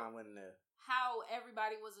how every time I went in there, how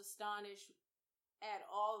everybody was astonished at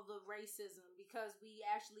all the racism because we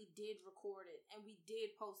actually did record it and we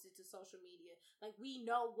did post it to social media. Like we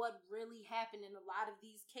know what really happened in a lot of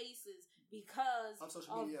these cases because of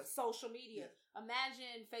social media. Yeah.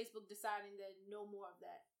 Imagine Facebook deciding that no more of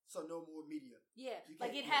that. So no more media. Yeah,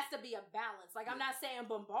 like it has to be a balance. Like I'm not saying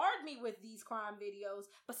bombard me with these crime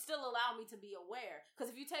videos, but still allow me to be aware.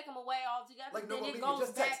 Because if you take them away altogether, like then no it goes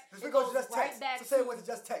just back. Text. It goes just right text. Back. So say it was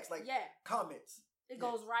just text, like comments. It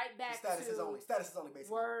goes right back status is only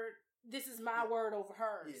basically. Word. This is my word over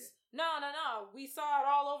hers. Yeah. No. We saw it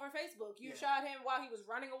all over Facebook. You shot him while he was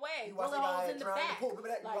running away. You watched the guy drown in the pool. Remember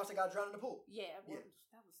that? You watched the guy drown in the pool. Yeah.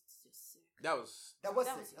 That was just sick. That was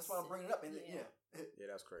sick. That's why I'm bringing it up. Yeah,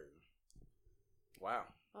 that's crazy. Wow.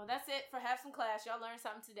 Well, that's it for Have Some Class. Y'all learned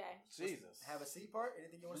something today. Jesus. Have a seat part?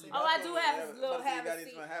 Anything you want to say? Oh, I do have a little have a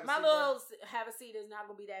seat. My little have a seat is not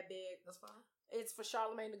going to be that big. That's fine. It's for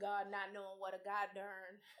Charlamagne the God not knowing what a God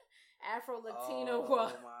darn Afro-Latina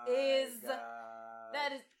is.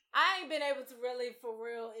 That is. I ain't been able to really, for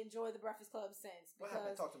real, enjoy the Breakfast Club since. What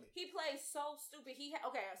happened? Talk to me. He plays so stupid.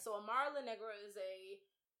 So Amara La Negra is a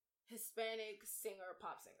Hispanic singer,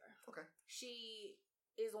 pop singer. Okay. She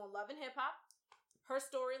is on Love and Hip Hop. Her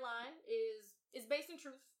storyline is based in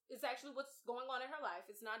truth. It's actually what's going on in her life.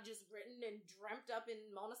 It's not just written and dreamt up in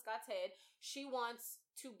Mona Scott's head. She wants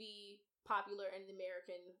to be popular in the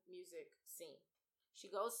American music scene.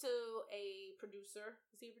 She goes to a producer.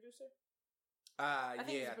 Is he a producer? I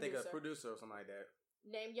think a producer or something like that.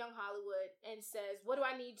 Named Young Hollywood, and says, what do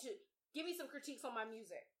I need to... Give me some critiques on my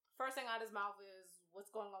music. First thing out of his mouth is,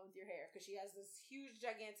 what's going on with your hair? Because she has this huge,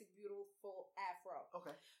 gigantic, beautiful afro.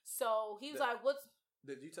 Okay. So he was like, what's...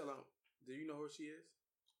 Did you tell him? Do you know who she is?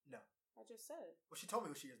 No. I just said it. Well, she told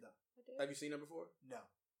me who she is, though. I did. Have you seen her before? No.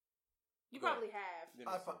 You probably have.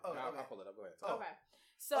 I'll pull it up. Go ahead. Okay.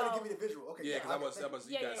 So... Oh, to give me the visual. Okay. Yeah, because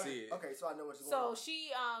you gotta see it. Okay, so I know what's going on.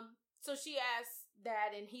 So she asked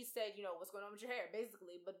that, and he said, what's going on with your hair,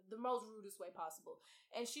 basically, but the most rudest way possible.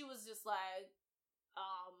 And she was just like,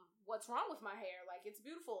 what's wrong with my hair? Like, it's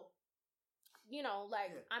beautiful.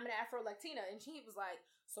 I'm an Afro-Latina. And she was like,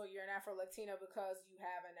 so you're an Afro-Latina because you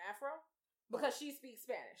have an afro? Because she speaks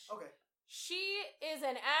Spanish. Okay. She is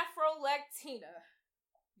an Afro-Latina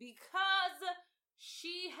because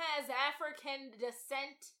she has African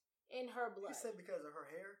descent in her blood. You said because of her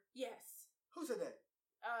hair? Yes. Who said that?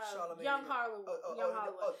 Young Hollywood.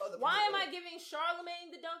 Why am I giving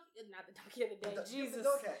Charlamagne the donkey? Not the donkey of the day. Jesus.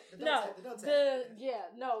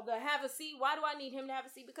 The have a seat. Why do I need him to have a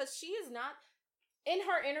seat? Because she is not. In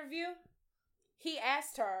her interview, he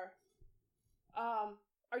asked her,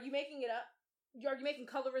 are you making it up? Are you making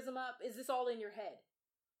colorism up? Is this all in your head?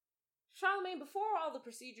 Charlamagne, before all the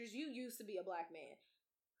procedures, you used to be a black man.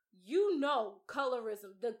 You know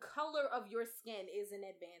colorism. The color of your skin is an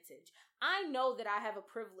advantage. I know that I have a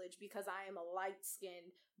privilege because I am a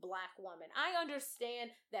light-skinned black woman. I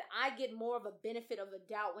understand that I get more of a benefit of the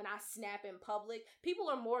doubt when I snap in public. People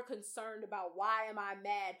are more concerned about why am I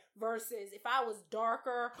mad versus if I was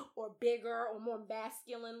darker or bigger or more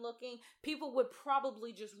masculine looking, people would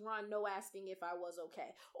probably just run no asking if I was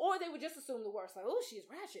okay. Or they would just assume the worst, like, oh, she's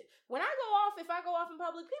ratchet. When if I go off in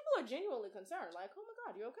public, people are genuinely concerned. Like, oh my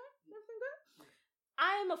God, you okay? Everything good?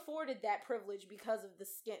 I am afforded that privilege because of the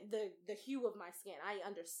skin, the hue of my skin. I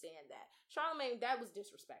understand that. Charlamagne, that was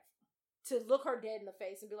disrespectful. To look her dead in the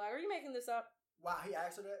face and be like, are you making this up? Wow, he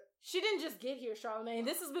asked her that? She didn't just get here, Charlamagne.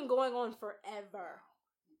 This has been going on forever.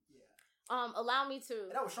 Yeah. Allow me to...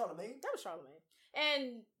 And that was Charlamagne? That was Charlamagne.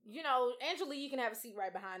 And, Angela Yee can have a seat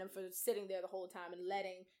right behind him for sitting there the whole time and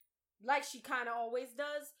letting, like she kind of always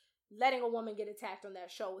does, letting a woman get attacked on that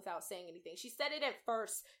show without saying anything. She said it at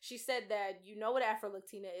first. She said that you know what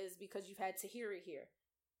Afro-Latina is because you've had Tahiri here.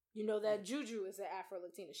 You know that Juju is an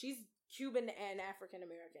Afro-Latina. She's Cuban and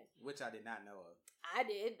African-American. Which I did not know of. I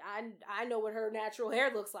did. I know what her natural hair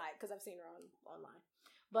looks like because I've seen her online.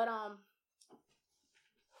 But,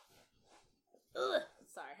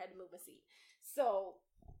 sorry, I had to move my seat. So,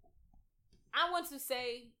 I want to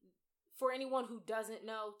say... for anyone who doesn't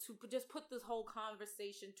know, to just put this whole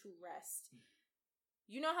conversation to rest.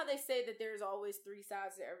 You know how they say that there's always three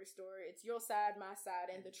sides to every story? It's your side, my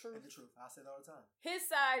side, and the truth. And the truth. I say that all the time. His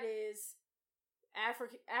side is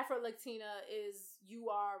Afro-Latina is you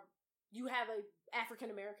have a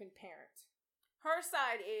African-American parent. Her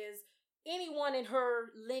side is anyone in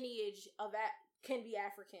her lineage can be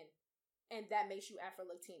African, and that makes you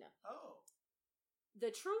Afro-Latina. Oh.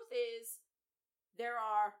 The truth is there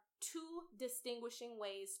are two distinguishing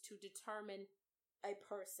ways to determine a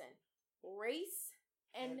person: race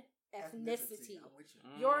and ethnicity. I'm with you.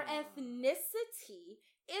 Your ethnicity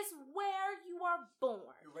is where you are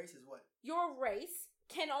born. Your race is what? Your race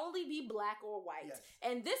can only be black or white. Yes.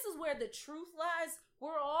 And this is where the truth lies.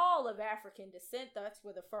 We're all of African descent. That's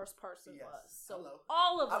where the first person was. So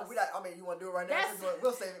all of us. You want to do it right now?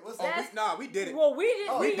 We'll save it. We did it. Well, we did.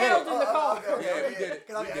 We yelled in the car. Okay, we did it.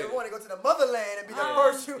 Because we want to go to the motherland and be the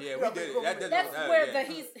first. Yeah, we did it. That's where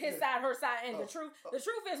his side, her side, and the truth. The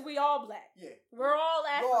truth is we all black. Yeah. We're all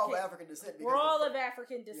African. We're all of African descent. We're all of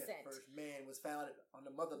African descent. The first man was founded on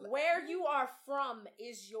the motherland. Where you are from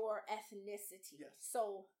is your ethnicity. Yes.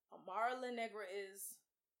 So Amara La Negra is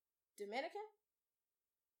Dominican?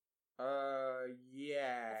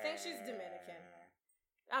 Yeah. I think she's Dominican.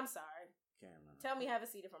 I'm sorry. Can't remember. Tell me, have a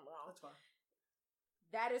seat if I'm wrong. That's fine.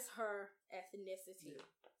 That is her ethnicity. Yeah.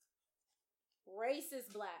 Race is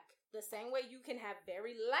black. The same way you can have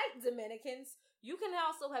very light Dominicans, you can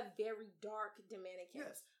also have very dark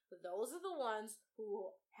Dominicans. Yes. But those are the ones who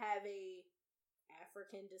have a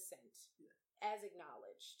African descent, as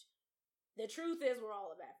acknowledged. The truth is we're all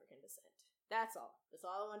of African descent. That's all. That's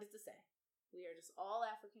all I wanted to say. We are just all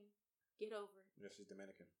African. Get over it. Yeah, she's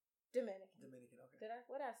Dominican. Dominican, okay.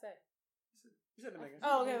 What did I say? You said Dominican.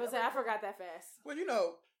 Oh, okay. I forgot that fast. Well,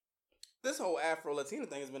 this whole Afro-Latina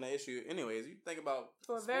thing has been an issue anyways. You think about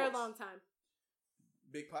for a very long time.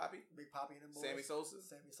 Big Papi and them boys. Sammy Sosa.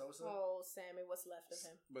 Oh, Sammy, what's left of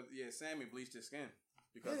him? But yeah, Sammy bleached his skin.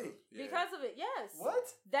 Because of it, yes. What?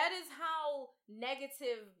 That is how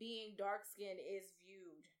negative being dark-skinned is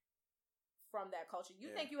viewed from that culture.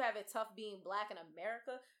 You think you have it tough being black in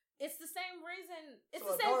America? It's the same reason. It's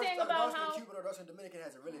So the same thing about how Cuban or Dark-skinned Dominican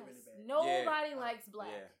has it really, really bad. nobody likes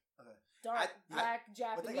black. Yeah. Okay. Dark, black,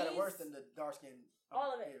 Japanese. But they got it worse than the dark-skinned.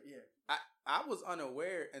 All of it. Yeah. I was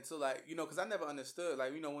unaware until, like, you know, because I never understood,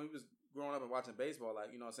 like, you know, when we was growing up and watching baseball,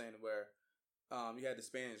 like, you know what I'm saying, where you had the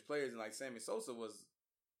Spanish players and, like, Sammy Sosa was,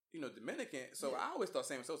 you know, Dominican. So I always thought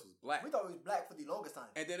Sammy Sosa was black. We thought he was black for the longest time.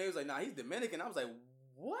 And then they was like, nah, he's Dominican. I was like,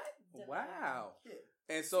 what? Wow. Yeah.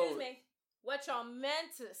 And so, excuse me. What y'all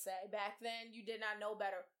meant to say back then, you did not know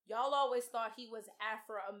better. Y'all always thought he was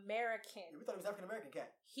Afro-American. Yeah, we thought he was African-American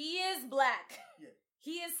cat. He is black. Yeah.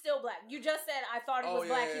 He is still black. You just said I thought he was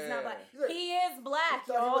black. He's not black. Yeah. He is black,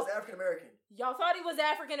 We thought y'all. he was African-American. Y'all thought he was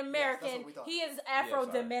African-American. Yes, that's what we thought. He is We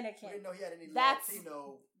Afro-Dominican. didn't know he had any That's-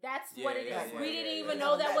 Latino. That's Yeah, what it yeah, is. yeah, We yeah, didn't yeah. even Yeah.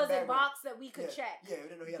 know that was a Background. box that we could check. Yeah, we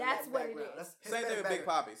didn't know he had That's a Latin what it background. is. That's Same thing with Big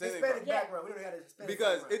Poppy. Same thing with Hispanic Poppy. background. We don't know he had a Hispanic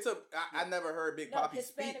because background. it's I never heard Big No, Poppy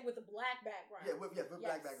Hispanic speak. with a black background. Yeah, with Yes.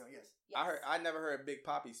 black background, yes. Yes. I never heard Big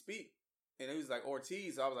Poppy speak. And it was like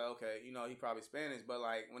Ortiz. So I was like, okay, you know, he probably Spanish. But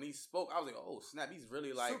like when he spoke, I was like, oh snap, he's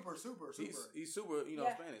really like super. He's super, you know,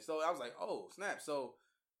 Yeah. Spanish. So I was like, oh snap. So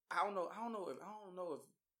I don't know if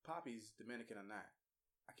Poppy's Dominican or not.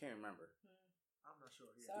 I can't remember. I'm not sure.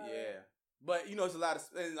 Yeah. Sorry. Yeah, but you know, it's a lot of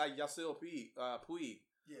and like Yasiel Puig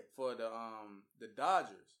Yeah. for the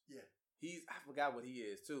Dodgers. Yeah. I forgot what he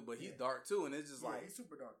is too, but he's Yeah. dark too, and it's just Yeah, like he's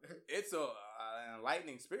super dark. it's a an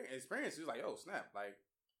enlightening experience. He's like, oh snap, like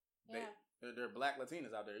Yeah. they're black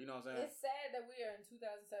Latinas out there. You know what I'm saying? It's sad that we are in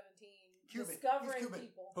 2017 Cuban. discovering He's Cuban.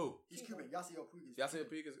 people. Who? He's Cuban. Cuban. Yasiel Puig is Yasiel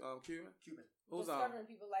Puig is Cuban. Cuban. Who's Discovering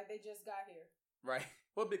people like they just got here. right?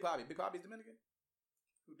 What Big Poppy? Big Poppy's Dominican?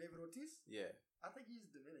 Who, David Ortiz? Yeah. I think he's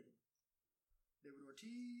Dominican. David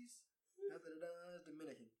Ortiz,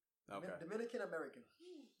 Dominican. Okay. Dominican American.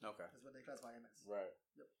 Okay. That's what they classify him as. Right.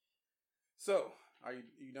 Yep. So, are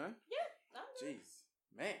you done? Yeah, I'm done. Jeez,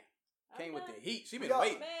 man, I'm came with done. the heat. She We been got-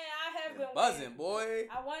 waiting, Man, I have been been buzzing, waiting. boy.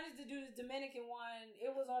 I wanted to do the Dominican one. It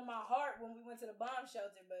was on my heart when we went to the bomb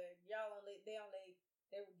shelter, but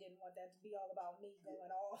they didn't want that to be all about me going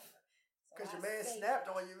off. Because So your I man stayed. snapped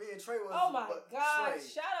on you. Me and Trey was. Oh my but God! Trey.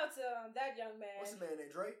 Shout out to that young man. What's his man name?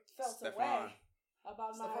 Dre? Felt Stephon. away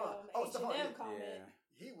about my Stephon. H&M Yeah. comment.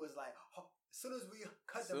 He was like, as soon as we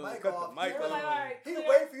cut the Soon mic cut the off, mic They were like, all right, he clear.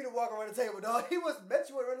 waited for you to walk around the table, dog. He was met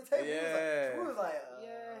you around the table. Yeah. We was like,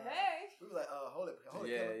 Yeah, hey. We was like, hold it,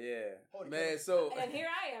 Yeah, Killer. yeah, Hold it, man. Killer. So, And here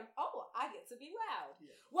I am. Oh, I get to be loud.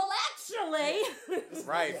 Yeah. Well, actually,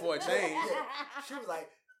 right for a change. Yeah. She was like,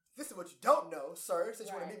 this is what you don't know, sir. Since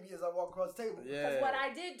you want to Right. meet me as I walk across the table. Yeah, Because what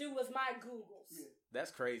I did do was my Googles. Yeah.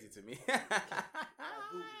 that's crazy to me.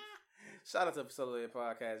 Google. Shout out to Facility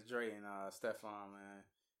Podcast, Dre and Stephon, man.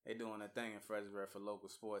 They doing their thing in Fredericksburg for local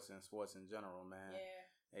sports and sports in general, man. Yeah.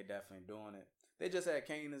 They definitely doing it. They just had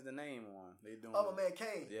Kane as the name on. They doing Oh, it. my man,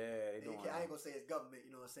 Kane. Yeah, they doing I ain't it. going to say it's government,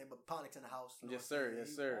 you know what I'm saying? But Ponics in the house. You know Yes, what I'm sir. saying? Yes,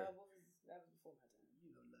 sir. That was before my time. You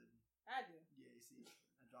know, London. I do. Yeah, you see,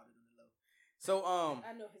 I dropped it on the low. So,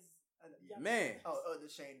 I know his. Yeah. man, The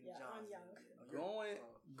Shane Yeah, Johnson. I'm young.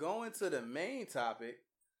 going to the main topic,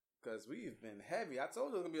 because we've been heavy. I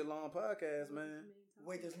told you it was going to be a long podcast, man.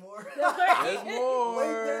 Wait, there's more? There's more. Wait, What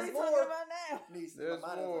are there's you more. talking about now? Please, There's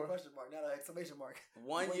mine more. is a question mark, not an exclamation mark.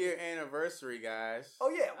 1 year anniversary, guys. Oh,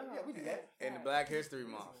 yeah, we do that. In the Black History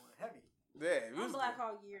Month. Heavy. Yeah, I'm black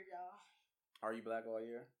all year, y'all. Are you black all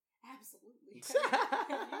year? Absolutely.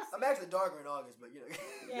 I'm actually darker in August, but you know.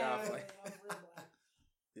 Yeah, Yeah, I'm real black.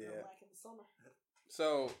 I'm Yeah. black in the summer.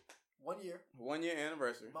 So, 1 year. 1 year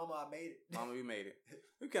anniversary. Mama, I made it. Mama, we made it.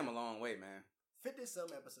 We came a long way, man. 50-some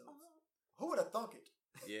episodes. Who would have thunk it?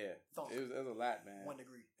 Yeah. Thunk. It was a lot, man. 1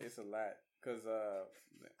 degree. It's a lot. Because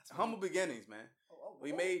humble beginnings, man. Oh,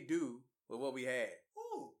 We made do with what we had.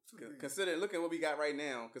 Ooh, 2 degrees. Look at what we got right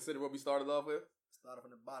now. Consider what we started off with. Started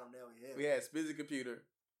from the bottom, now we have We had Spizzy computer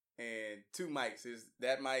and 2 mics. Is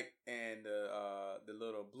that mic and the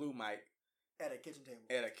little blue mic at a kitchen table.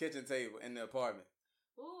 at a kitchen table in the apartment.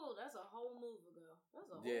 Ooh, that's a whole move ago.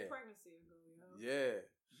 That's a whole Yeah. pregnancy ago, yo. Yeah.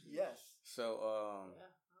 Yes. So Yeah,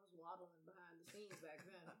 I was waddling behind the scenes back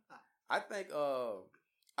then.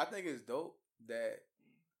 I think it's dope that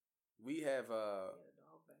we have I had a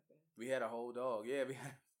dog back then. we had a whole dog. Yeah, we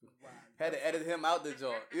Wow. had to edit him out the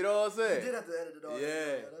joint. You know what I'm You saying? did have to edit the dog.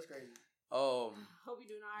 Yeah. That's crazy. Hope you're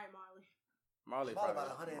doing all right, Marley. Marley Probably probably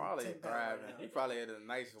about 110 Marley pounds thriving. right now. He probably had a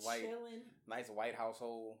nice Chilling. white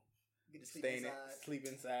household. Get to sleep Staying inside. sleep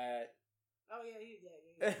inside. Oh yeah,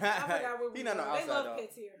 yeah. I forgot where we He were. not no They outside love dog.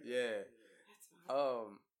 kids here. Yeah. That's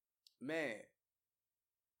fine. Man,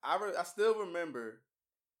 I still remember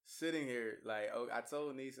sitting here like I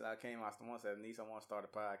told Niece I came out once said Niece I want to start a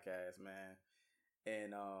podcast, man,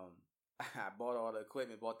 and I bought all the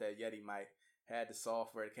equipment, bought that Yeti mic, had the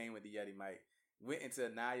software that came with the Yeti mic, went into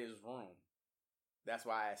Naya's room. That's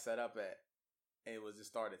why I set up at, and it was just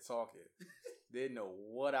started talking. Didn't know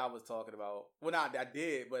what I was talking about. Well, not I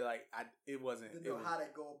did, but like it wasn't. Didn't know how to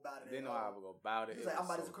go about it. Didn't know how to go about it. He was like, I'm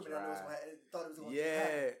about this equipment. I know thought it was going to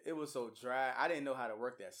happen. It was so dry. I didn't know how to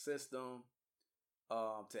work that system,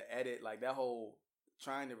 to edit, like that whole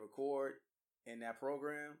trying to record in that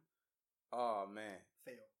program. Oh man,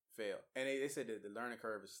 fail. And they said that the learning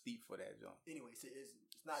curve is steep for that jump. Anyway, so it's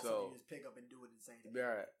not something you just pick up and do it the same day.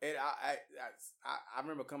 Yeah, and I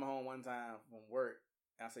remember coming home one time from work.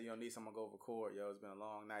 I said, yo, need someone to go record. Yo, it's been a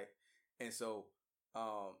long night. And so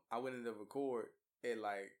I went in to record and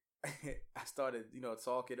like I started,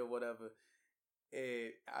 talking or whatever.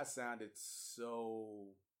 And I sounded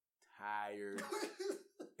so tired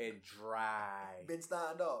and dry. Been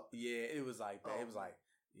signed off. Yeah, it was like that. It was like,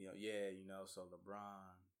 so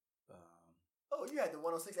LeBron. Oh, you had the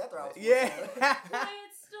 106 after hours. Yeah.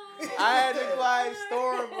 Quiet Storm. I had the Quiet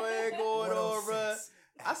Storm, man, going on, bro.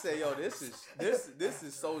 I said, yo, this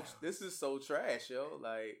is so trash, yo.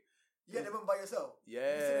 Like, you had that one by yourself. Yeah,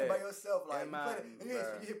 you sitting there by yourself, like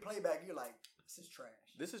you hit playback. You're like, this is trash.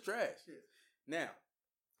 This is trash. Yes. Now,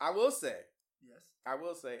 I will say,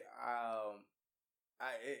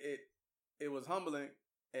 it was humbling,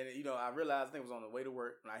 and I realized I think it was on the way to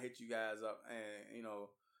work, and I hit you guys up, and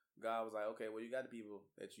God was like, okay, well, you got the people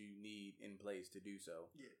that you need in place to do so.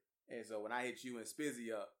 Yeah. And so when I hit you and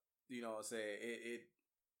Spizzy up,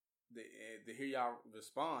 to hear y'all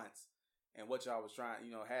response and what y'all was trying,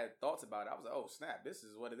 had thoughts about it, I was like, oh snap, this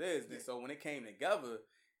is what it is. Yeah. And so when it came together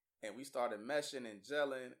and we started meshing and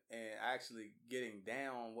gelling and actually getting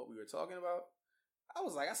down what we were talking about, I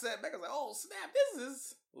sat back, I was like, oh snap, this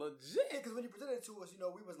is legit. Because when you presented it to us,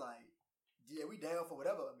 we was like, yeah, we down for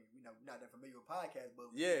whatever. I mean, we're not that familiar with podcasts,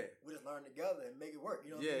 but we just learn together and make it work.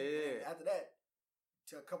 Yeah. After that,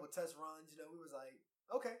 to a couple test runs, we was like,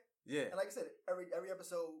 okay. Yeah. And like I said, every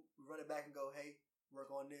episode we run it back and go, hey,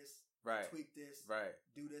 work on this, right? Tweak this, right?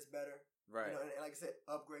 Do this better, right? And like I said,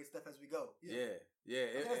 upgrade stuff as we go. Yeah.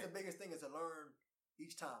 That's the biggest thing is to learn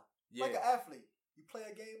each time. Yeah. Like an athlete, you play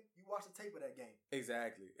a game, you watch the tape of that game.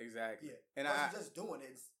 Exactly. Yeah. And just doing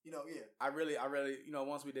it, I really,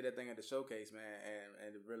 once we did that thing at the showcase, man,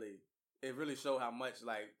 and it really showed how much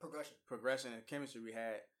like progression and chemistry we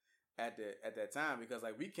had at that time, because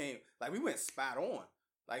like we went spot on.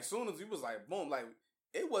 Like soon as we was like boom, like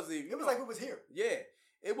it wasn't. It was like we was here. Yeah,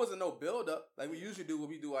 it wasn't no build up like we usually do when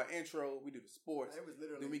we do our intro. We do the sports. It was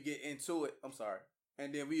literally. Then we get into it. I'm sorry,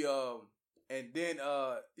 and then it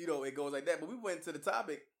goes like that. But we went to the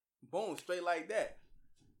topic, boom, straight like that.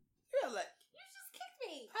 Yeah, like you just kicked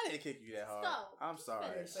me. I didn't kick you that hard. Stop. I'm sorry.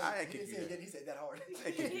 I didn't kick you. He said that hard.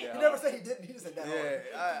 He never said he didn't. He just said that hard.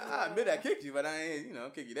 Yeah, I admit I kicked you, but I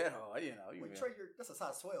ain't kick you that hard. Wait, Trey, that's a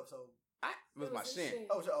size 12, so. It was my shin.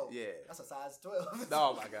 Oh, yeah. That's a size 12.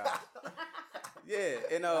 Oh my god. Yeah,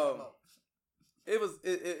 and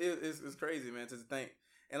it's crazy, man, to think.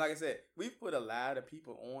 And like I said, we've put a lot of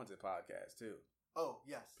people onto podcasts too. Oh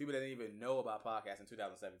yes. People that didn't even know about podcasts in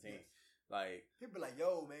 2017. Yes. Like people be like,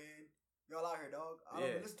 "Yo, man, y'all out here, dog. I don't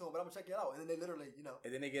even listen to them, but I'm gonna check it out." And then they literally,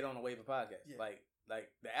 And then they get on the wave of podcasts. Yeah. Like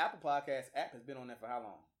the Apple Podcast app has been on there for how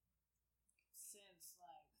long?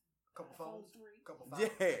 Couple phones, couple phones.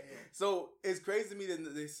 Yeah. So it's crazy to me that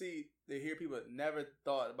they hear people that never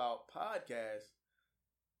thought about podcasts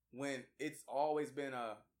when it's always been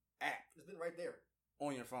a app. It's been right there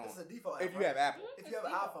on your phone. It's a default app. If you have Apple. If you have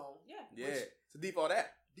an iPhone. Yeah. It's a default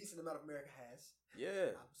app. Decent amount of America has.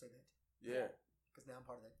 Yeah. I would say that. Yeah. Because now I'm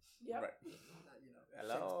part of that. Yeah. Right.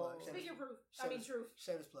 Hello. Speaking proof. Truth.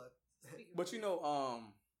 Shameless plug. But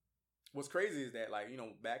what's crazy is that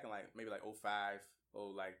back in maybe 05.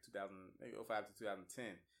 Like 2000, maybe 05 to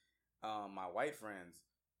 2010, my white friends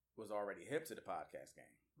was already hip to the podcast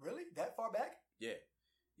game. Really? That far back? Yeah.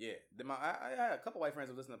 I had a couple white friends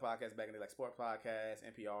who listened to podcasts back in the day, like sport podcasts,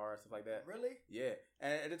 NPR, stuff like that. Really? Yeah.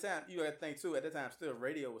 And at the time, you got to think too, at the time, still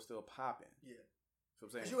radio was still popping. Yeah. So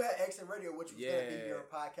I'm saying. Because you had Accent Radio, which was going to be your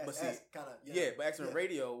podcast kind of. Yeah, but Accent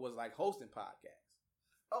Radio was like hosting podcasts.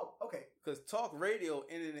 Oh, okay. Because talk radio,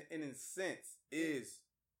 in a sense, is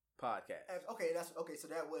podcast. Okay, so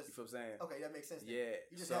that was. You feel what I'm saying? Okay, that makes sense. Then. Yeah.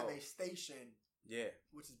 You just have a station. Yeah.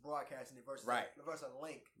 Which is broadcasting it versus a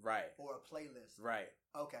link. Right. Or a playlist. Right.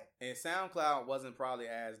 Okay. And SoundCloud wasn't probably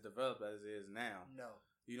as developed as it is now. No.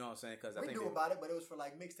 You know what I'm saying? Because we knew about it, but it was for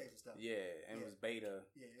like mixtapes and stuff. Yeah, and it was beta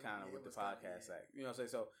kind of with the podcast act. You know what I'm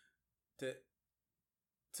saying? So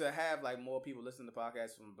to have like more people listen to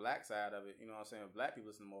podcasts from the black side of it, you know what I'm saying? Black people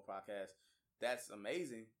listen to more podcasts. That's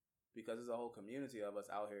amazing. because there's a whole community of us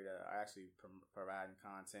out here that are actually providing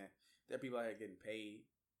content. There are people out here getting paid,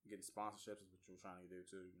 getting sponsorships, is what you're trying to do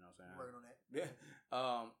too. You know what I'm saying? Working on that. Yeah.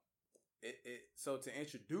 So to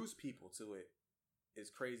introduce people to it is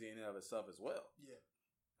crazy in and of itself as well. Yeah.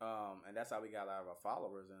 And that's how we got a lot of our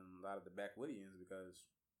followers and a lot of the Backwoodians, because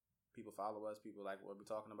people follow us. People like what we're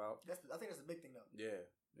talking about. I think that's a big thing though. Yeah.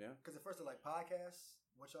 Yeah. Because at first they're like, podcasts,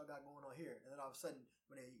 what y'all got going on here? And then all of a sudden,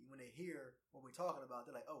 when they hear what we're talking about,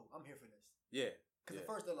 they're like, oh, I'm here for this. Yeah. Because at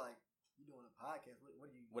first they're like, you doing a podcast?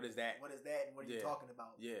 What is that? What is that? And what are you talking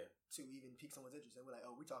about? Yeah. To even pique someone's interest. And we're like,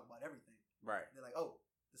 oh, we talk about everything. Right. And they're like, oh,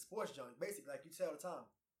 the sports joint. Basically, like you say all the time,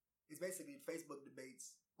 it's basically Facebook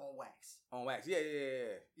debates on wax. On wax.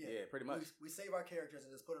 Yeah, pretty much. We save our characters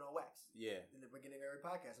and just put it on wax. Yeah. In the beginning of every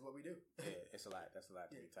podcast is what we do. Yeah, it's a lot. That's a lot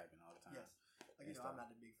to be typing all the time. Yes. Like, I'm not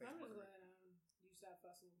the big Facebook. I'm just glad you stop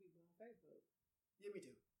fussing with people on Facebook. Yeah, me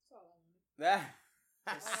too. That's all I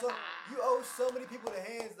wanted. You owe so many people the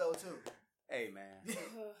hands though too. Hey man.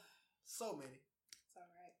 So many. It's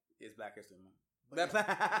alright. It's Black History Month. We're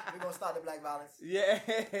gonna stop the black violence. Yeah.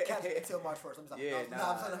 Catch it until March 1st. I'm sorry. Yeah,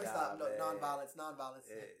 let me stop. No, non-violence.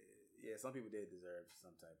 Yeah, some people did deserve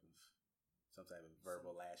some type of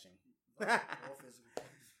verbal lashing. Or physical.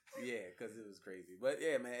 Yeah, because it was crazy. But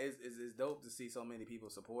yeah, man, it's dope to see so many people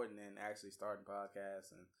supporting and actually starting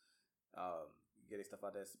podcasts and getting stuff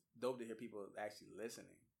out there. It's dope to hear people actually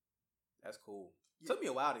listening. That's cool. It took me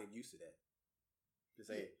a while to get used to that. To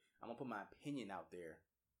say, I'm going to put my opinion out there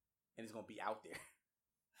and it's going to be out there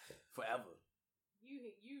forever. You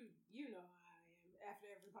know how I am after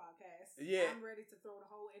every podcast. Yeah. I'm ready to throw the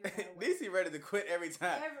whole internet away. DC ready to quit every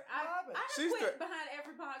time. I quit behind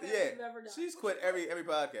every podcast we've ever done. She's quit every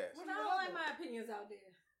podcast. Well, I don't like my opinions out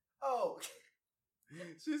there. Oh.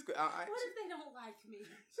 She's quit. What if they don't like me?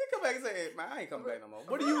 She come back and say, man, I ain't coming back no more.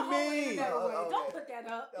 What do you mean? Okay. Don't put that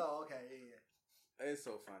up. Oh, okay. Yeah. It's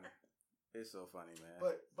so funny. It's so funny, man.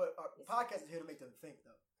 But podcast is here to make them think,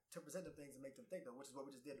 though. To present them things and make them think, though, which is what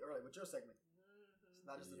we just did earlier with your segment. It's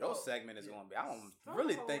not just your segment is going to be. I'm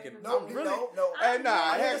really thinking. No. Hey,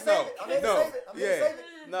 nah, heck no.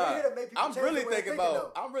 I'm really thinking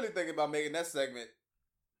about. I'm really thinking about making that segment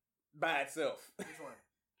by itself. Which one?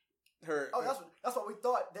 That's what we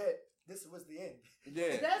thought that this was the end.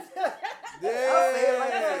 Yeah. That's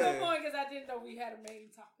a good point because I didn't know we had a main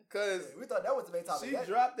topic. Because we thought that was the main topic. She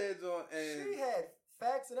dropped that joint and she had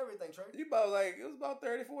facts and everything, Trey. It was about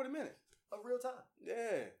 30-40 minutes of real time.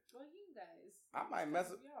 Yeah. Well, you guys. I might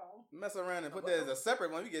mess around and put that as a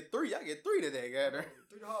separate one. You get 3. I get 3 today, gather.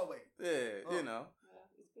 3 the hard way. Yeah, you know.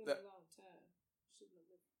 It's been a long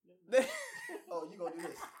time. Oh, you gonna do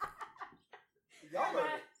this? Y'all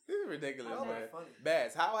are. This is ridiculous, man. Funny.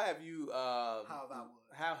 Baz, how have you how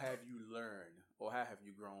have you learned or how have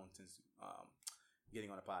you grown since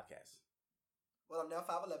getting on a podcast? Well, I'm now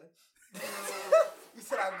 5'11". You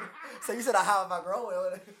said how have I grown?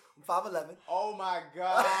 I'm 5'11". Oh my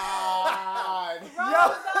God!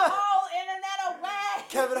 Throw the whole internet away.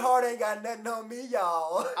 Kevin Hart ain't got nothing on me,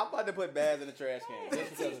 y'all. I'm about to put Baz in the trash can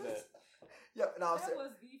just because of that. Yo, no, that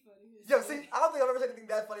was the funniest. Yo, see, I don't think I've ever said anything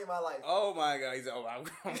that funny in my life. Oh my God, he said, "Oh, I'm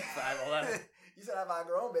 5'11". You said, "Have I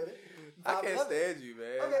grown, baby?" I can't stand you,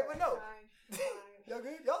 man. Okay, but no. Fine. Y'all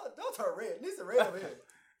good? Y'all turn red. Lisa red over here.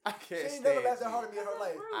 I can't stand you. She ain't never laughed that hard at me in her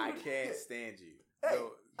life. I can't stand you. Hey,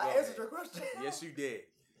 go I ahead. answered your question. Yes, you did.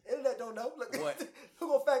 Internet don't know. Look, what? Who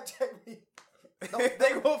gonna fact check me? They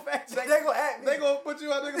gonna fact check. They gonna at me. They gonna put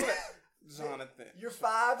you out there. Jonathan, you're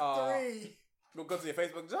 5'3". We'll go to your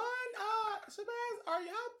Facebook. John, Shabazz, are you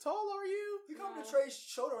how tall are you? You come to Trey's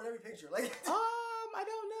shoulder on every picture. Like, I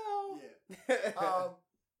don't know. Yeah.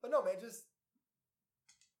 But no, man, just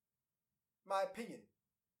my opinion.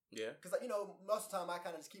 Yeah. Because, most of the time I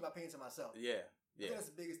kind of just keep my opinion to myself. Yeah. I think that's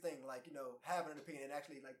the biggest thing. Like, having an opinion and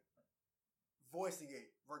actually, like, voicing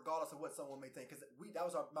it regardless of what someone may think. Because that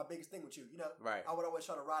was my biggest thing with you. Right. I would always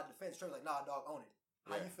try to ride the fence. Trey was like, nah, dog, own it.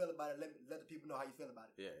 How you feel about it, let the people know how you feel about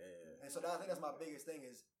it. Yeah. And so I think that's my biggest thing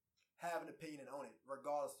is have an opinion and own it,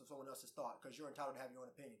 regardless of someone else's thought, because you're entitled to have your own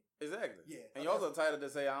opinion. Exactly. Yeah. And you're also entitled to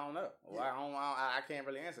say, I don't know. Well, Yeah. I can't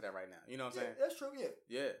really answer that right now. You know what I'm saying? That's true, yeah.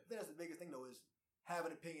 Yeah. I think that's the biggest thing, though, is have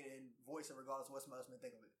an opinion and voice it regardless of what somebody else may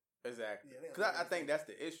think of it. Exactly. Yeah, because I think that's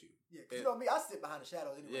the issue. Yeah, because me, I sit behind the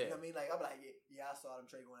shadows anyway. Yeah. You know what I mean? Like, I'll be like, yeah, I saw them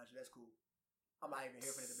Trey going at you. That's cool. I'm not even here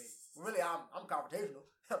for the debate. Well, really, I'm confrontational.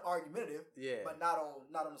 I'm argumentative. Yeah. But not on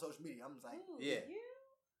the social media. I'm just like, Ooh, yeah. You?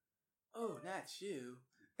 Oh, not you.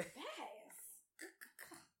 Bass.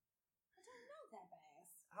 I don't know that Bass.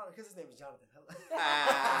 I don't know, because his name is Jonathan.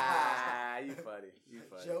 You funny.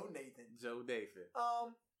 Joe Nathan. Joe Nathan.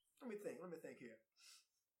 Let me think here.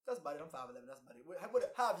 That's about it. I'm 5'11". That's about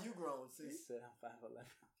it. How have you grown, sis? He said I'm 5'11".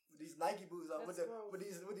 With these Nike boots on, with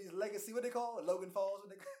these legacy, what they call Logan Falls?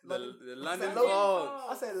 The London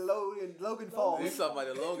Falls. I said Logan Falls. You talking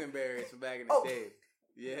about the Logan Berries from back in the day?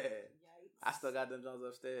 Yeah. Yikes. I still got them Jones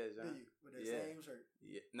upstairs. Do you? With the same shirt?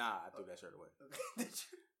 Yeah. Nah, I threw that shirt away. Okay. Did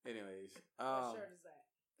you? What Anyways, shirt is that?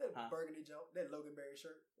 That burgundy jump, that Logan Berry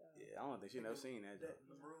shirt. Yeah, I don't think she never seen that. That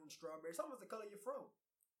maroon strawberry. It's almost the color you're from.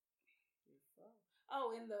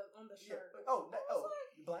 Oh, on the shirt. Yeah. Oh,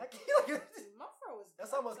 black. My fro is.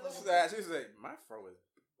 That's almost. She said my fro is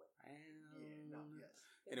brown. Yeah, no, yes.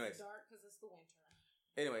 Anyways, it's dark because it's the winter.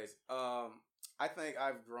 Anyways, I think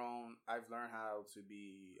I've grown. I've learned how to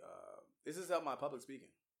be. This has helped my public speaking.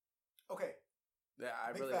 Okay. Yeah,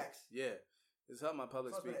 Big facts. Yeah, it's helped my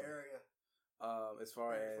public speaking. Area. As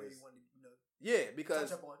far as you because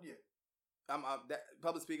touch up on, that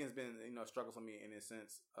public speaking has been a struggle for me in the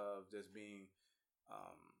sense of just being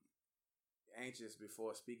anxious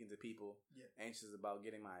before speaking to people, anxious about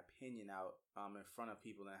getting my opinion out in front of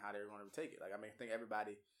people and how they're going to take it. Like, I mean, I think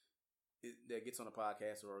everybody that gets on a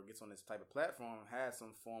podcast or gets on this type of platform has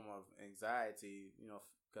some form of anxiety,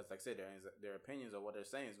 because like I said, their opinions or what they're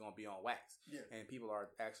saying is going to be on wax, and people are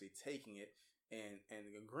actually taking it and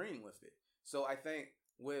agreeing with it. So I think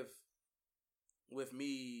with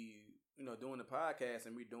me, doing the podcast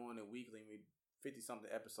and we doing it weekly, and we 50-something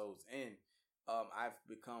episodes in, I've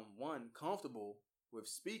become comfortable with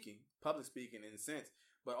public speaking in a sense,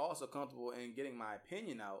 but also comfortable in getting my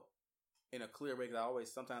opinion out in a clear way.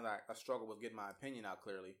 Because sometimes I struggle with getting my opinion out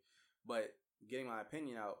clearly, but getting my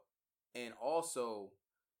opinion out and also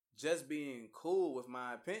just being cool with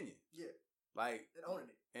my opinion. Yeah. Like,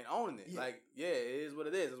 and owning it. Yeah. Like, it is what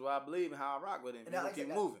it is. It's what I believe and how I rock with it. And keep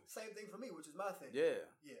moving. Same thing for me, which is my thing.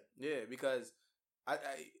 Yeah, because I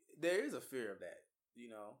there is a fear of that,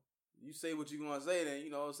 You say what you're gonna say, then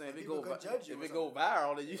if it go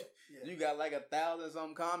viral, then you got like 1,000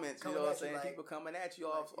 some comments. You know what I'm saying? People coming at you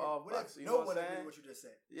off. You know what I'm saying? What you just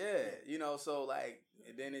said. Yeah. So like,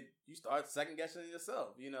 and then you start second guessing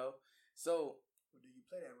yourself. So. Well, do you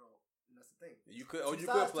play that role? And that's the thing. You could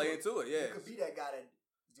play into it. Yeah. You could be that guy that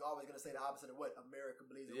you're always gonna say the opposite of what America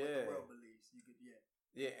believes and what the world believes. You could,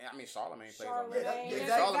 Yeah, I mean Charlamagne plays on that. Exactly.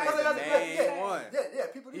 Charlamagne's the main one.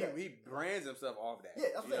 Yeah, people do that. He brands himself off that.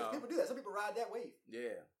 Yeah, that's what people do that. Some people ride that wave.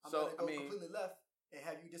 Yeah. I'm gonna go completely left and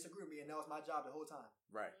have you disagree with me, and that was my job the whole time.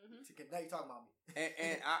 Right. Now you're talking about me.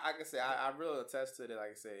 and I can say I really attest to that.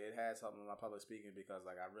 Like I said, it has helped with my public speaking because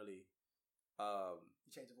like I really you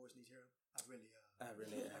change the voice in these here. I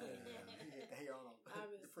really he hit the hair on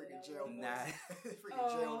the freaking jail voice. Freaking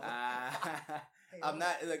jail voice. I'm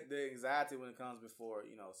not like the anxiety when it comes before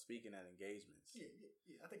speaking at engagements. Yeah.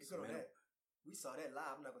 I think it's good on that. We saw that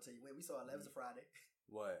live. I'm not gonna tell you when. We saw it live. It was a Friday.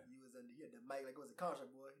 What? You was under the mic like it was a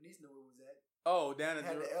concert, boy. Niece knew where it was at. Oh, down at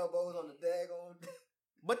had the elbows on the daggone.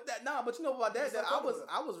 But you know about that I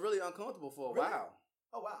was really uncomfortable for a while.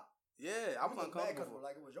 Oh wow. Yeah, I was uncomfortable.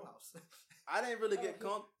 Like it was your house. I didn't really get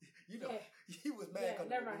comfortable. He was mad. Yeah,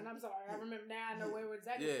 never mind. I'm sorry. I remember now. I know where it's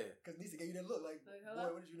at. Yeah. Because Nisa gave you that look like, boy,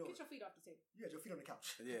 what did you know? Get your feet off the table. You had your feet on the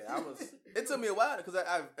couch. Yeah, I was. It took me a while because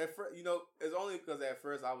it's only because at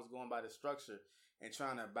first I was going by the structure and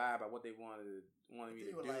trying to abide by what they wanted me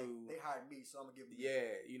to do. Like, they hired me, so I'm gonna give them.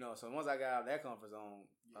 Yeah, So once I got out of that comfort zone,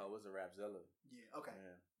 it was a Rapzilla. Yeah. Okay.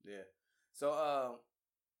 Yeah. So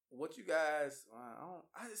what you guys?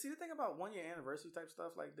 I see the thing about 1 year anniversary type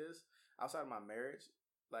stuff like this outside of my marriage,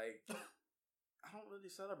 like. I don't really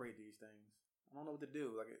celebrate these things. I don't know what to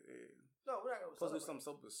do. Like, no, we're not going to supposed to do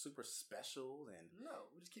something super special, and no,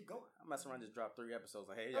 we just keep going. I'm messing around, just drop 3 episodes.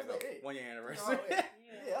 Like, hey, y'all go 1 year anniversary.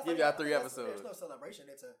 Give y'all 3 episodes. There's no celebration.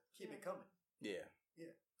 It's a keep it coming. Yeah.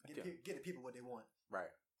 Get the people what they want. Right.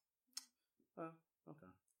 Okay,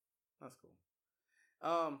 that's cool.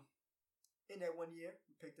 In that 1 year,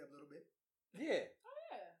 we picked up a little bit. Yeah. Oh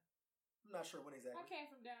yeah. I'm not sure when exactly. I came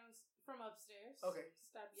from upstairs. Okay.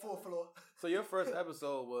 Stop yelling. Full floor. So your first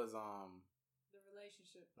episode was the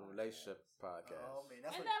relationship podcast. Oh man,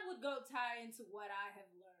 that would go tie into what I have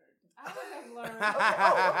learned. I have learned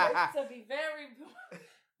to be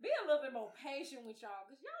a little bit more patient with y'all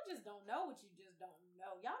because y'all just don't know what you just don't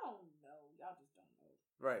know. Y'all don't know. Y'all just don't know.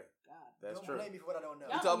 Right. God. That's true. Don't blame me for what I don't know.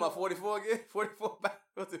 You talking about 44 again? 44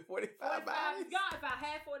 was it 45 bodies? God, if I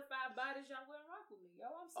had 45 bodies, y'all wouldn't rock with me.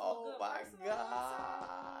 Yo, I'm still good. Oh my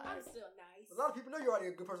God. I'm still nice. A lot of people know you're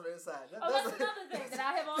already a good person on the inside. That's another thing that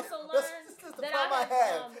I have also learned that I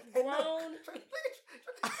have grown.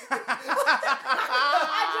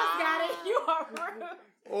 I just got it. You are rude.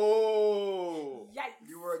 Oh. Yikes.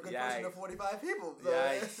 You were a good person to 45 people. So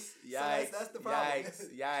Yikes. That's the problem.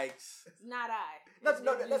 Yikes. Not I.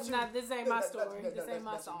 This ain't my story. This ain't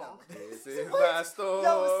my song. This is my story.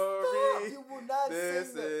 Yo, you will not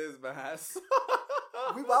this sing that. is my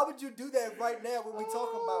story. Why would you do that right now when we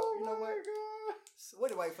talk about, you know what? God.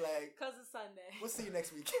 What the white flag? Because it's Sunday. We'll see you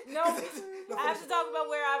next week. No, I have to talk about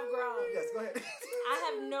where I've grown. Yes, go ahead. I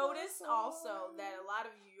have noticed also that a lot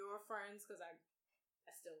of your friends, because I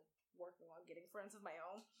still working on getting friends of my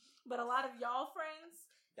own, but a lot of y'all friends,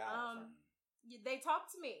 they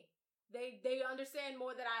talk to me. They understand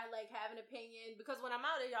more that I like have an opinion, because when I'm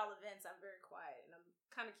out at y'all events, I'm very quiet and I'm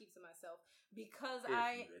kind of keep to myself because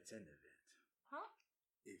if you attend an event. Huh?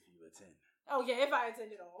 If you attend. Oh yeah, if I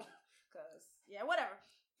attend it all. Because, yeah, whatever.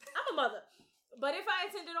 I'm a mother. But if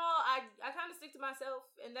I attend it all, I kind of stick to myself,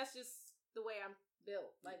 and that's just the way I'm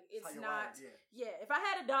built. Like, it's not... Yeah, if I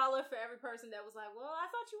had $1 for every person that was like, well,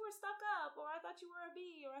 I thought you were stuck up, or I thought you were a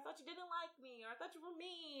B, or I thought you didn't like me, or I thought you were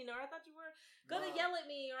mean, or I thought you were gonna yell at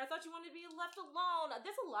me, or I thought you wanted to be left alone.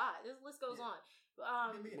 There's a lot. This list goes on.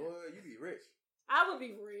 Boy, you be rich. I would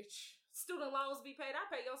be rich. Student loans be paid. I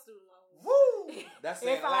pay your student loans. Woo! That's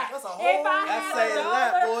saying a lot. That's a whole. If I That's had saying a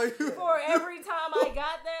lot, boy. For every time I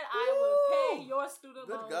got that, I would pay your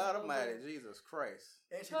student Good loans. God Almighty, Jesus Christ.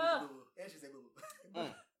 And she say boo boo.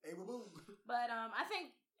 Hey boo boo. But I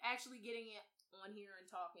think actually getting it on here and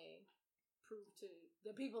talking proved to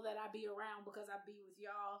the people that I be around, because I be with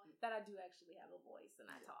y'all, that I do actually have a voice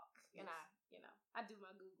and I talk and I do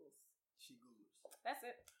my Googles. She Googles. That's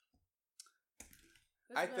it.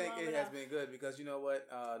 I think it has been good, because you know what,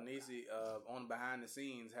 Niecy, on behind the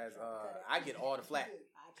scenes has I get all the flack.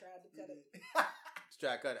 I tried to cut it.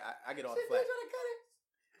 Try to cut it. I get all the flack.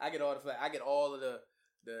 I get all the flack. I get all of the.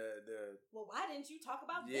 Well, why didn't you talk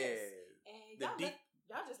about this? And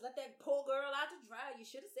y'all just let that poor girl out to dry. You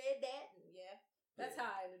should have said that. And that's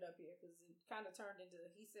how I ended up here, because it kind of turned into,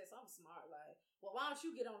 he said something smart like, well, why don't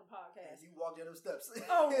you get on the podcast? And you walked down them steps.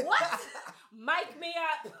 Oh, what? Mic me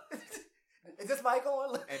up. Is this mic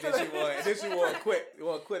on? And then she wore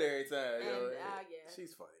quit every time.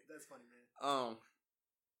 She's funny. That's funny, man.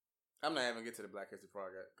 I'm not even get to the Black History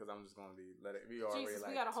Project, because I'm just gonna we already Jesus, like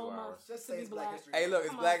we got a 2 whole hours. month. Just say it's Black History. Hey, look,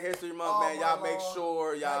 it's Black History Month, man. Y'all make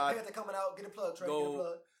sure y'all Black Panther coming out. Get a plug, Trey. Get a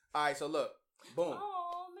plug. All right, so look, boom.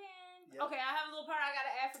 Oh man. Yep. Okay, I have a little part I gotta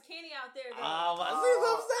add for Kenny out there. See what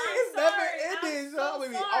I'm saying? It's never ending.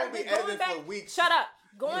 I'll be editing for weeks. Shut up.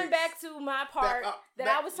 Going back to my part that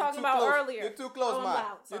I was talking about earlier. You're too close, man.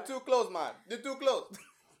 You're too close, man. You're too close.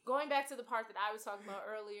 Going back to the part that I was talking about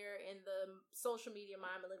earlier in the social media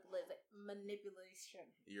mind manipulation.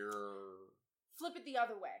 Flip it the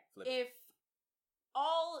other way. If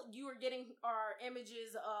all you are getting are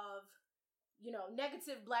images of,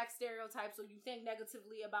 negative black stereotypes, or you think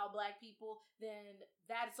negatively about black people, then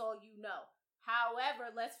that's all you know.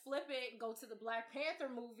 However, let's flip it and go to the Black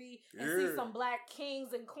Panther movie and see some black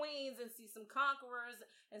kings and queens, and see some conquerors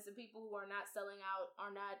and some people who are not selling out,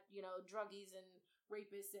 are not, druggies and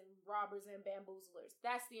rapists and robbers and bamboozlers.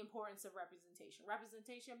 That's the importance of representation.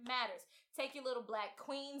 Representation matters. Take your little black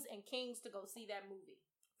queens and kings to go see that movie.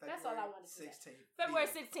 That's all I wanted to say. February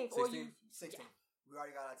 16th. 16th. We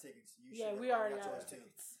already got our tickets. We already got our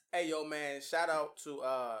tickets. Hey, yo, man, shout out to,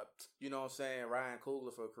 Ryan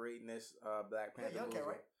Coogler for creating this Black Panther movie.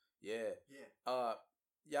 Right? Yeah.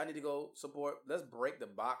 Y'all need to go support. Let's break the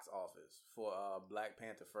box office for Black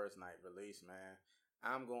Panther first night release, man.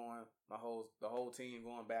 I'm going. The whole team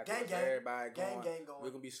going back. Everybody going. Gang going. We're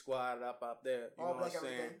gonna be squatted up there. You know what I'm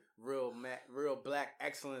saying? Real black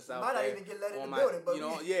excellence out there. Might not even get let in the building,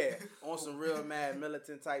 but on some real mad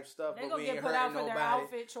militant type stuff. They but we ain't get put out for nobody. Their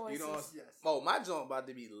outfit choices. My joint about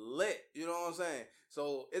to be lit. You know what I'm saying?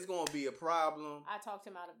 So it's gonna be a problem. I talked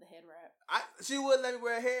him out of the head wrap. She wouldn't let me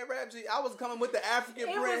wear a head wrap. I was coming with the African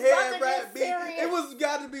print head wrap. It was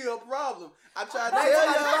got to be a problem. I tried to tell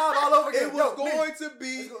y'all all over again. It was going to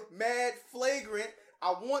be mad flagrant.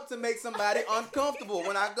 I want to make somebody uncomfortable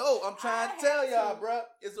when I go. I'm trying to tell y'all, bro.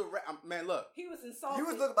 It's a man. Look, he was insulted. You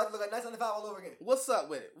was about to look like 975 all over again. What's up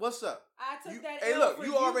with it? What's up? I took that. Hey, look,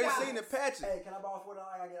 you already seen the patches. Hey, can I borrow $4?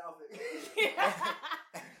 I gotta get an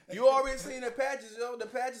outfit. You already seen the patches, yo.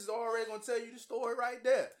 The patches are already gonna tell you the story right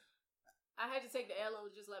there. I had to take the L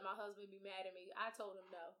and just let my husband be mad at me. I told him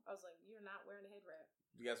no. I was like, "You're not wearing a head wrap."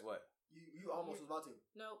 Guess what? You almost was about to.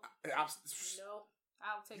 Nope. Nope.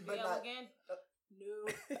 I'll take the L again.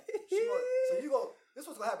 No. So you go. This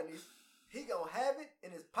what's gonna happen. He gonna have it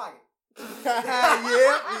in his pocket.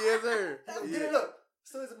 Yes, sir. Get it up.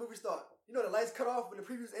 As soon as the movie start, the lights cut off when the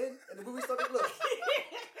previews end and the movie started. Look.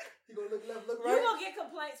 You gonna look left, look right. You gonna get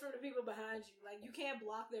complaints from the people behind you. Like, you can't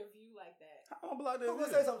block their view like that. I don't block their view. Who's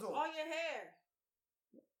gonna say something to them? All your hair.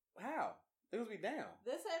 How? They was be down.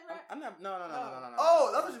 This head wrap? I'm not. No.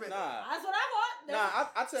 Oh, that's what you meant. Nah. That's what I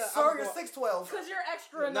want. I tell you. Sir, you're 6'12". Because you're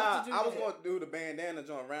extra enough to do I was that. going to do the bandana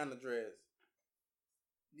joint around the dreads.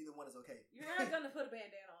 Neither one is okay. You're not going to put a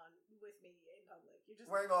bandana on with me in public. You're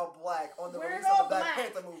just wearing all black on the Wearing release of all the Black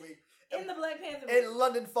black. Panther movie. in the Black Panther movie. In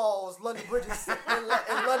London Falls, London Bridges, in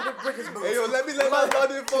London Bridges boots. Hey, yo, let my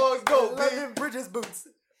London Falls go, London Bridges boots.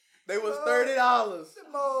 They was $30.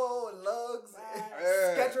 More lugs.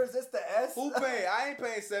 Yeah. Skechers, it's the S. Who paying? I ain't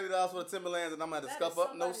paying $70 for the Timberlands and I'm going to have to scuff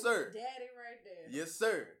up. No, sir. Daddy right there. Yes,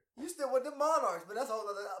 sir. You still with the Monarchs, but that's a whole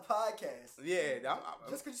other podcast. Yeah.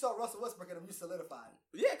 Just because you saw Russell Westbrook in them, you solidified.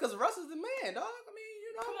 Yeah, because Russell's the man, dog. I mean,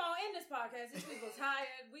 you know. Come on, in this podcast. These people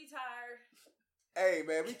tired. We tired. Hey,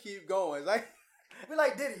 man, we keep going. Like, We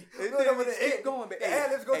like Diddy. we keep going, baby.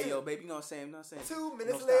 Hey, yo, baby, you know what I'm saying? 2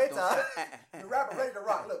 minutes Don't later, stop. the rapper ready to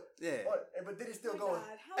rock. Look. Yeah. But Diddy's still Oh going.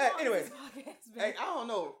 God, how Hey, long anyway. has this podcast been? Hey, I don't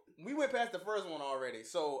know. We went past the first one already.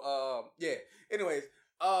 So, yeah. Anyways,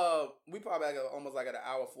 we probably almost like at an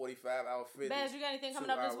hour 45, hour 50. Baz, you got anything coming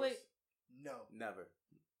 2 up this hours. week? No. Never.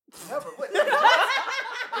 Never. What?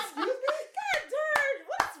 Excuse me? God darn,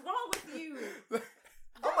 what's wrong with you?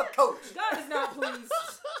 I'm a coach. God is not pleased.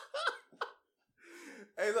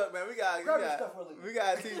 Hey, look, man, we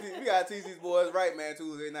got teach these boys right, man.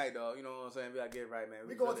 Tuesday night, dog. You know what I'm saying? We gotta get it right, man.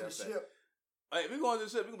 We going to the upset. ship. Hey, we going to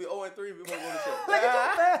the ship. We gonna be 0-3. We gonna go to the ship. Look at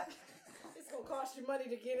your man. It's gonna cost you money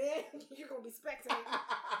to get in. You're gonna be spectating.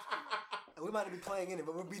 We might not be playing in it,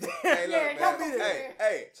 but we'll be there. Hey, look, Yeah, man. gotta be there.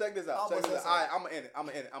 Hey, check this out. Almost Check this out. said All right, I'm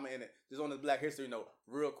gonna end it. Just on this Black History note,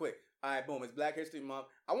 real quick. All right, boom. It's Black History Month.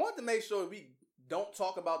 I want to make sure we don't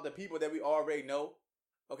talk about the people that we already know.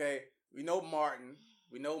 Okay, we know Martin.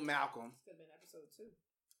 We know Malcolm. This could have been episode 2.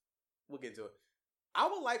 We'll get to it. I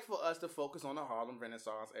would like for us to focus on the Harlem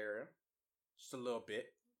Renaissance era just a little bit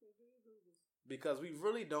because we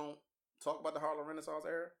really don't talk about the Harlem Renaissance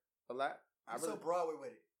era a lot. So Broadway with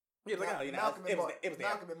it. Yeah, look how, you know, Malcolm it and was Martin. there.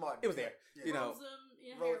 Malcolm and Martin. It was there. Yeah. You know,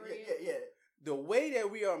 Yeah. the way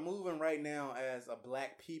that we are moving right now as a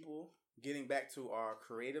black people, getting back to our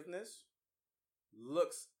creativeness,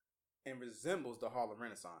 looks and resembles the Harlem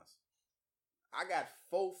Renaissance. I got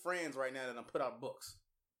 4 friends right now that done put out books.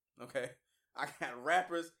 Okay? I got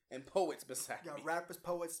rappers and poets beside You me. got rappers,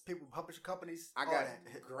 poets, people, publishing companies. I all got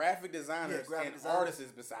that. graphic designers and artists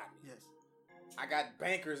beside me. Yes. I got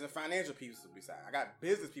bankers and financial people beside me. I got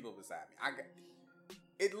business people beside me.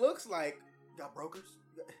 It looks like... You got brokers.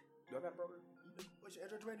 Do I got brokers? What's your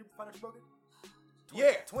address, financial broker?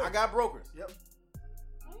 I got brokers. Yep.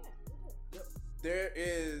 Oh, yeah. Yep. There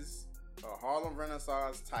is a Harlem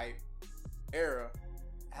Renaissance type era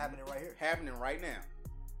Happening right here. happening right now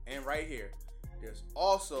and right here. There's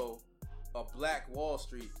also a Black Wall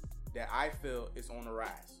Street that I feel is on the rise.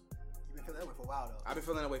 You've been feeling that way for a while, though. I've been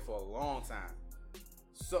feeling that way for a long time.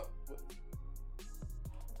 So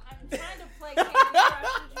I'm trying to play Candy Crush.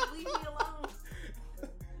 Would you leave me alone?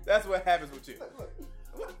 that's what happens with you.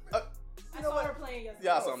 Look. I saw her playing yesterday.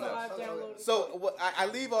 Yeah, I saw so that. I downloaded it. So I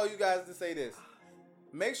leave all you guys to say this.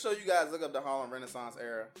 Make sure you guys look up the Harlem Renaissance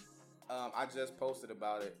era. I just posted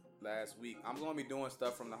about it last week. I'm going to be doing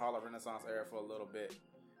stuff from the Harlem Renaissance era for a little bit,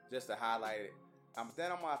 just to highlight it.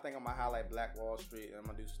 Then I think I'm going to highlight Black Wall Street, and I'm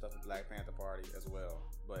going to do stuff with Black Panther Party as well.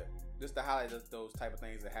 But just to highlight those type of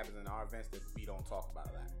things that happen in our events that we don't talk about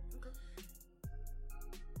a lot. Okay.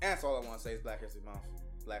 And that's all I want to say is Black History Month.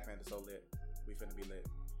 Black Panther so lit. We finna be lit.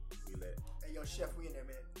 We lit. Hey, yo, Chef, we in there,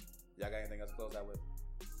 man. Y'all got anything else to close out with?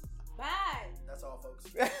 Bye. That's all, folks.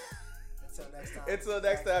 Until next time. Until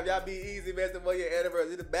next time, y'all be easy, man. For your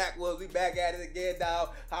anniversary, the Backwoods. We back at it again,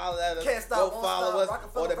 dog. Holler at us. Can't stop, Go won't follow stop.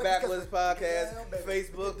 us on the Backwoods Podcast, Yeah, baby.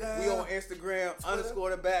 Facebook. Get We down. on Instagram Twitter.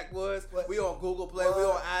 _ the Backwoods. What? We on Google Play. We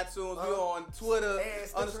on iTunes. We on Twitter And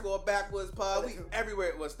Stitcher. _ Backwoods Pod. We Stitcher.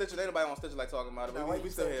 everywhere. Well, Stitcher. Ain't nobody on Stitcher like talking about it. No, But why we you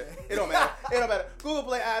still say here. that? It don't matter. It don't matter. Google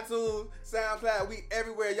Play, iTunes, SoundCloud. We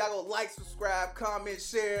everywhere. Y'all go like, subscribe, comment,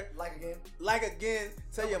 share. Like again.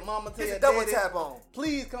 Tell your mama, tell your Hit the double daddy. tap on.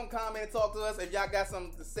 Please come comment and talk to us. If y'all got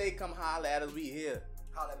something to say, come holler at us. We here.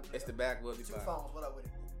 Holla at me. It's the Backwoods. We 2 fine. phones. What up with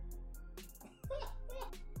it?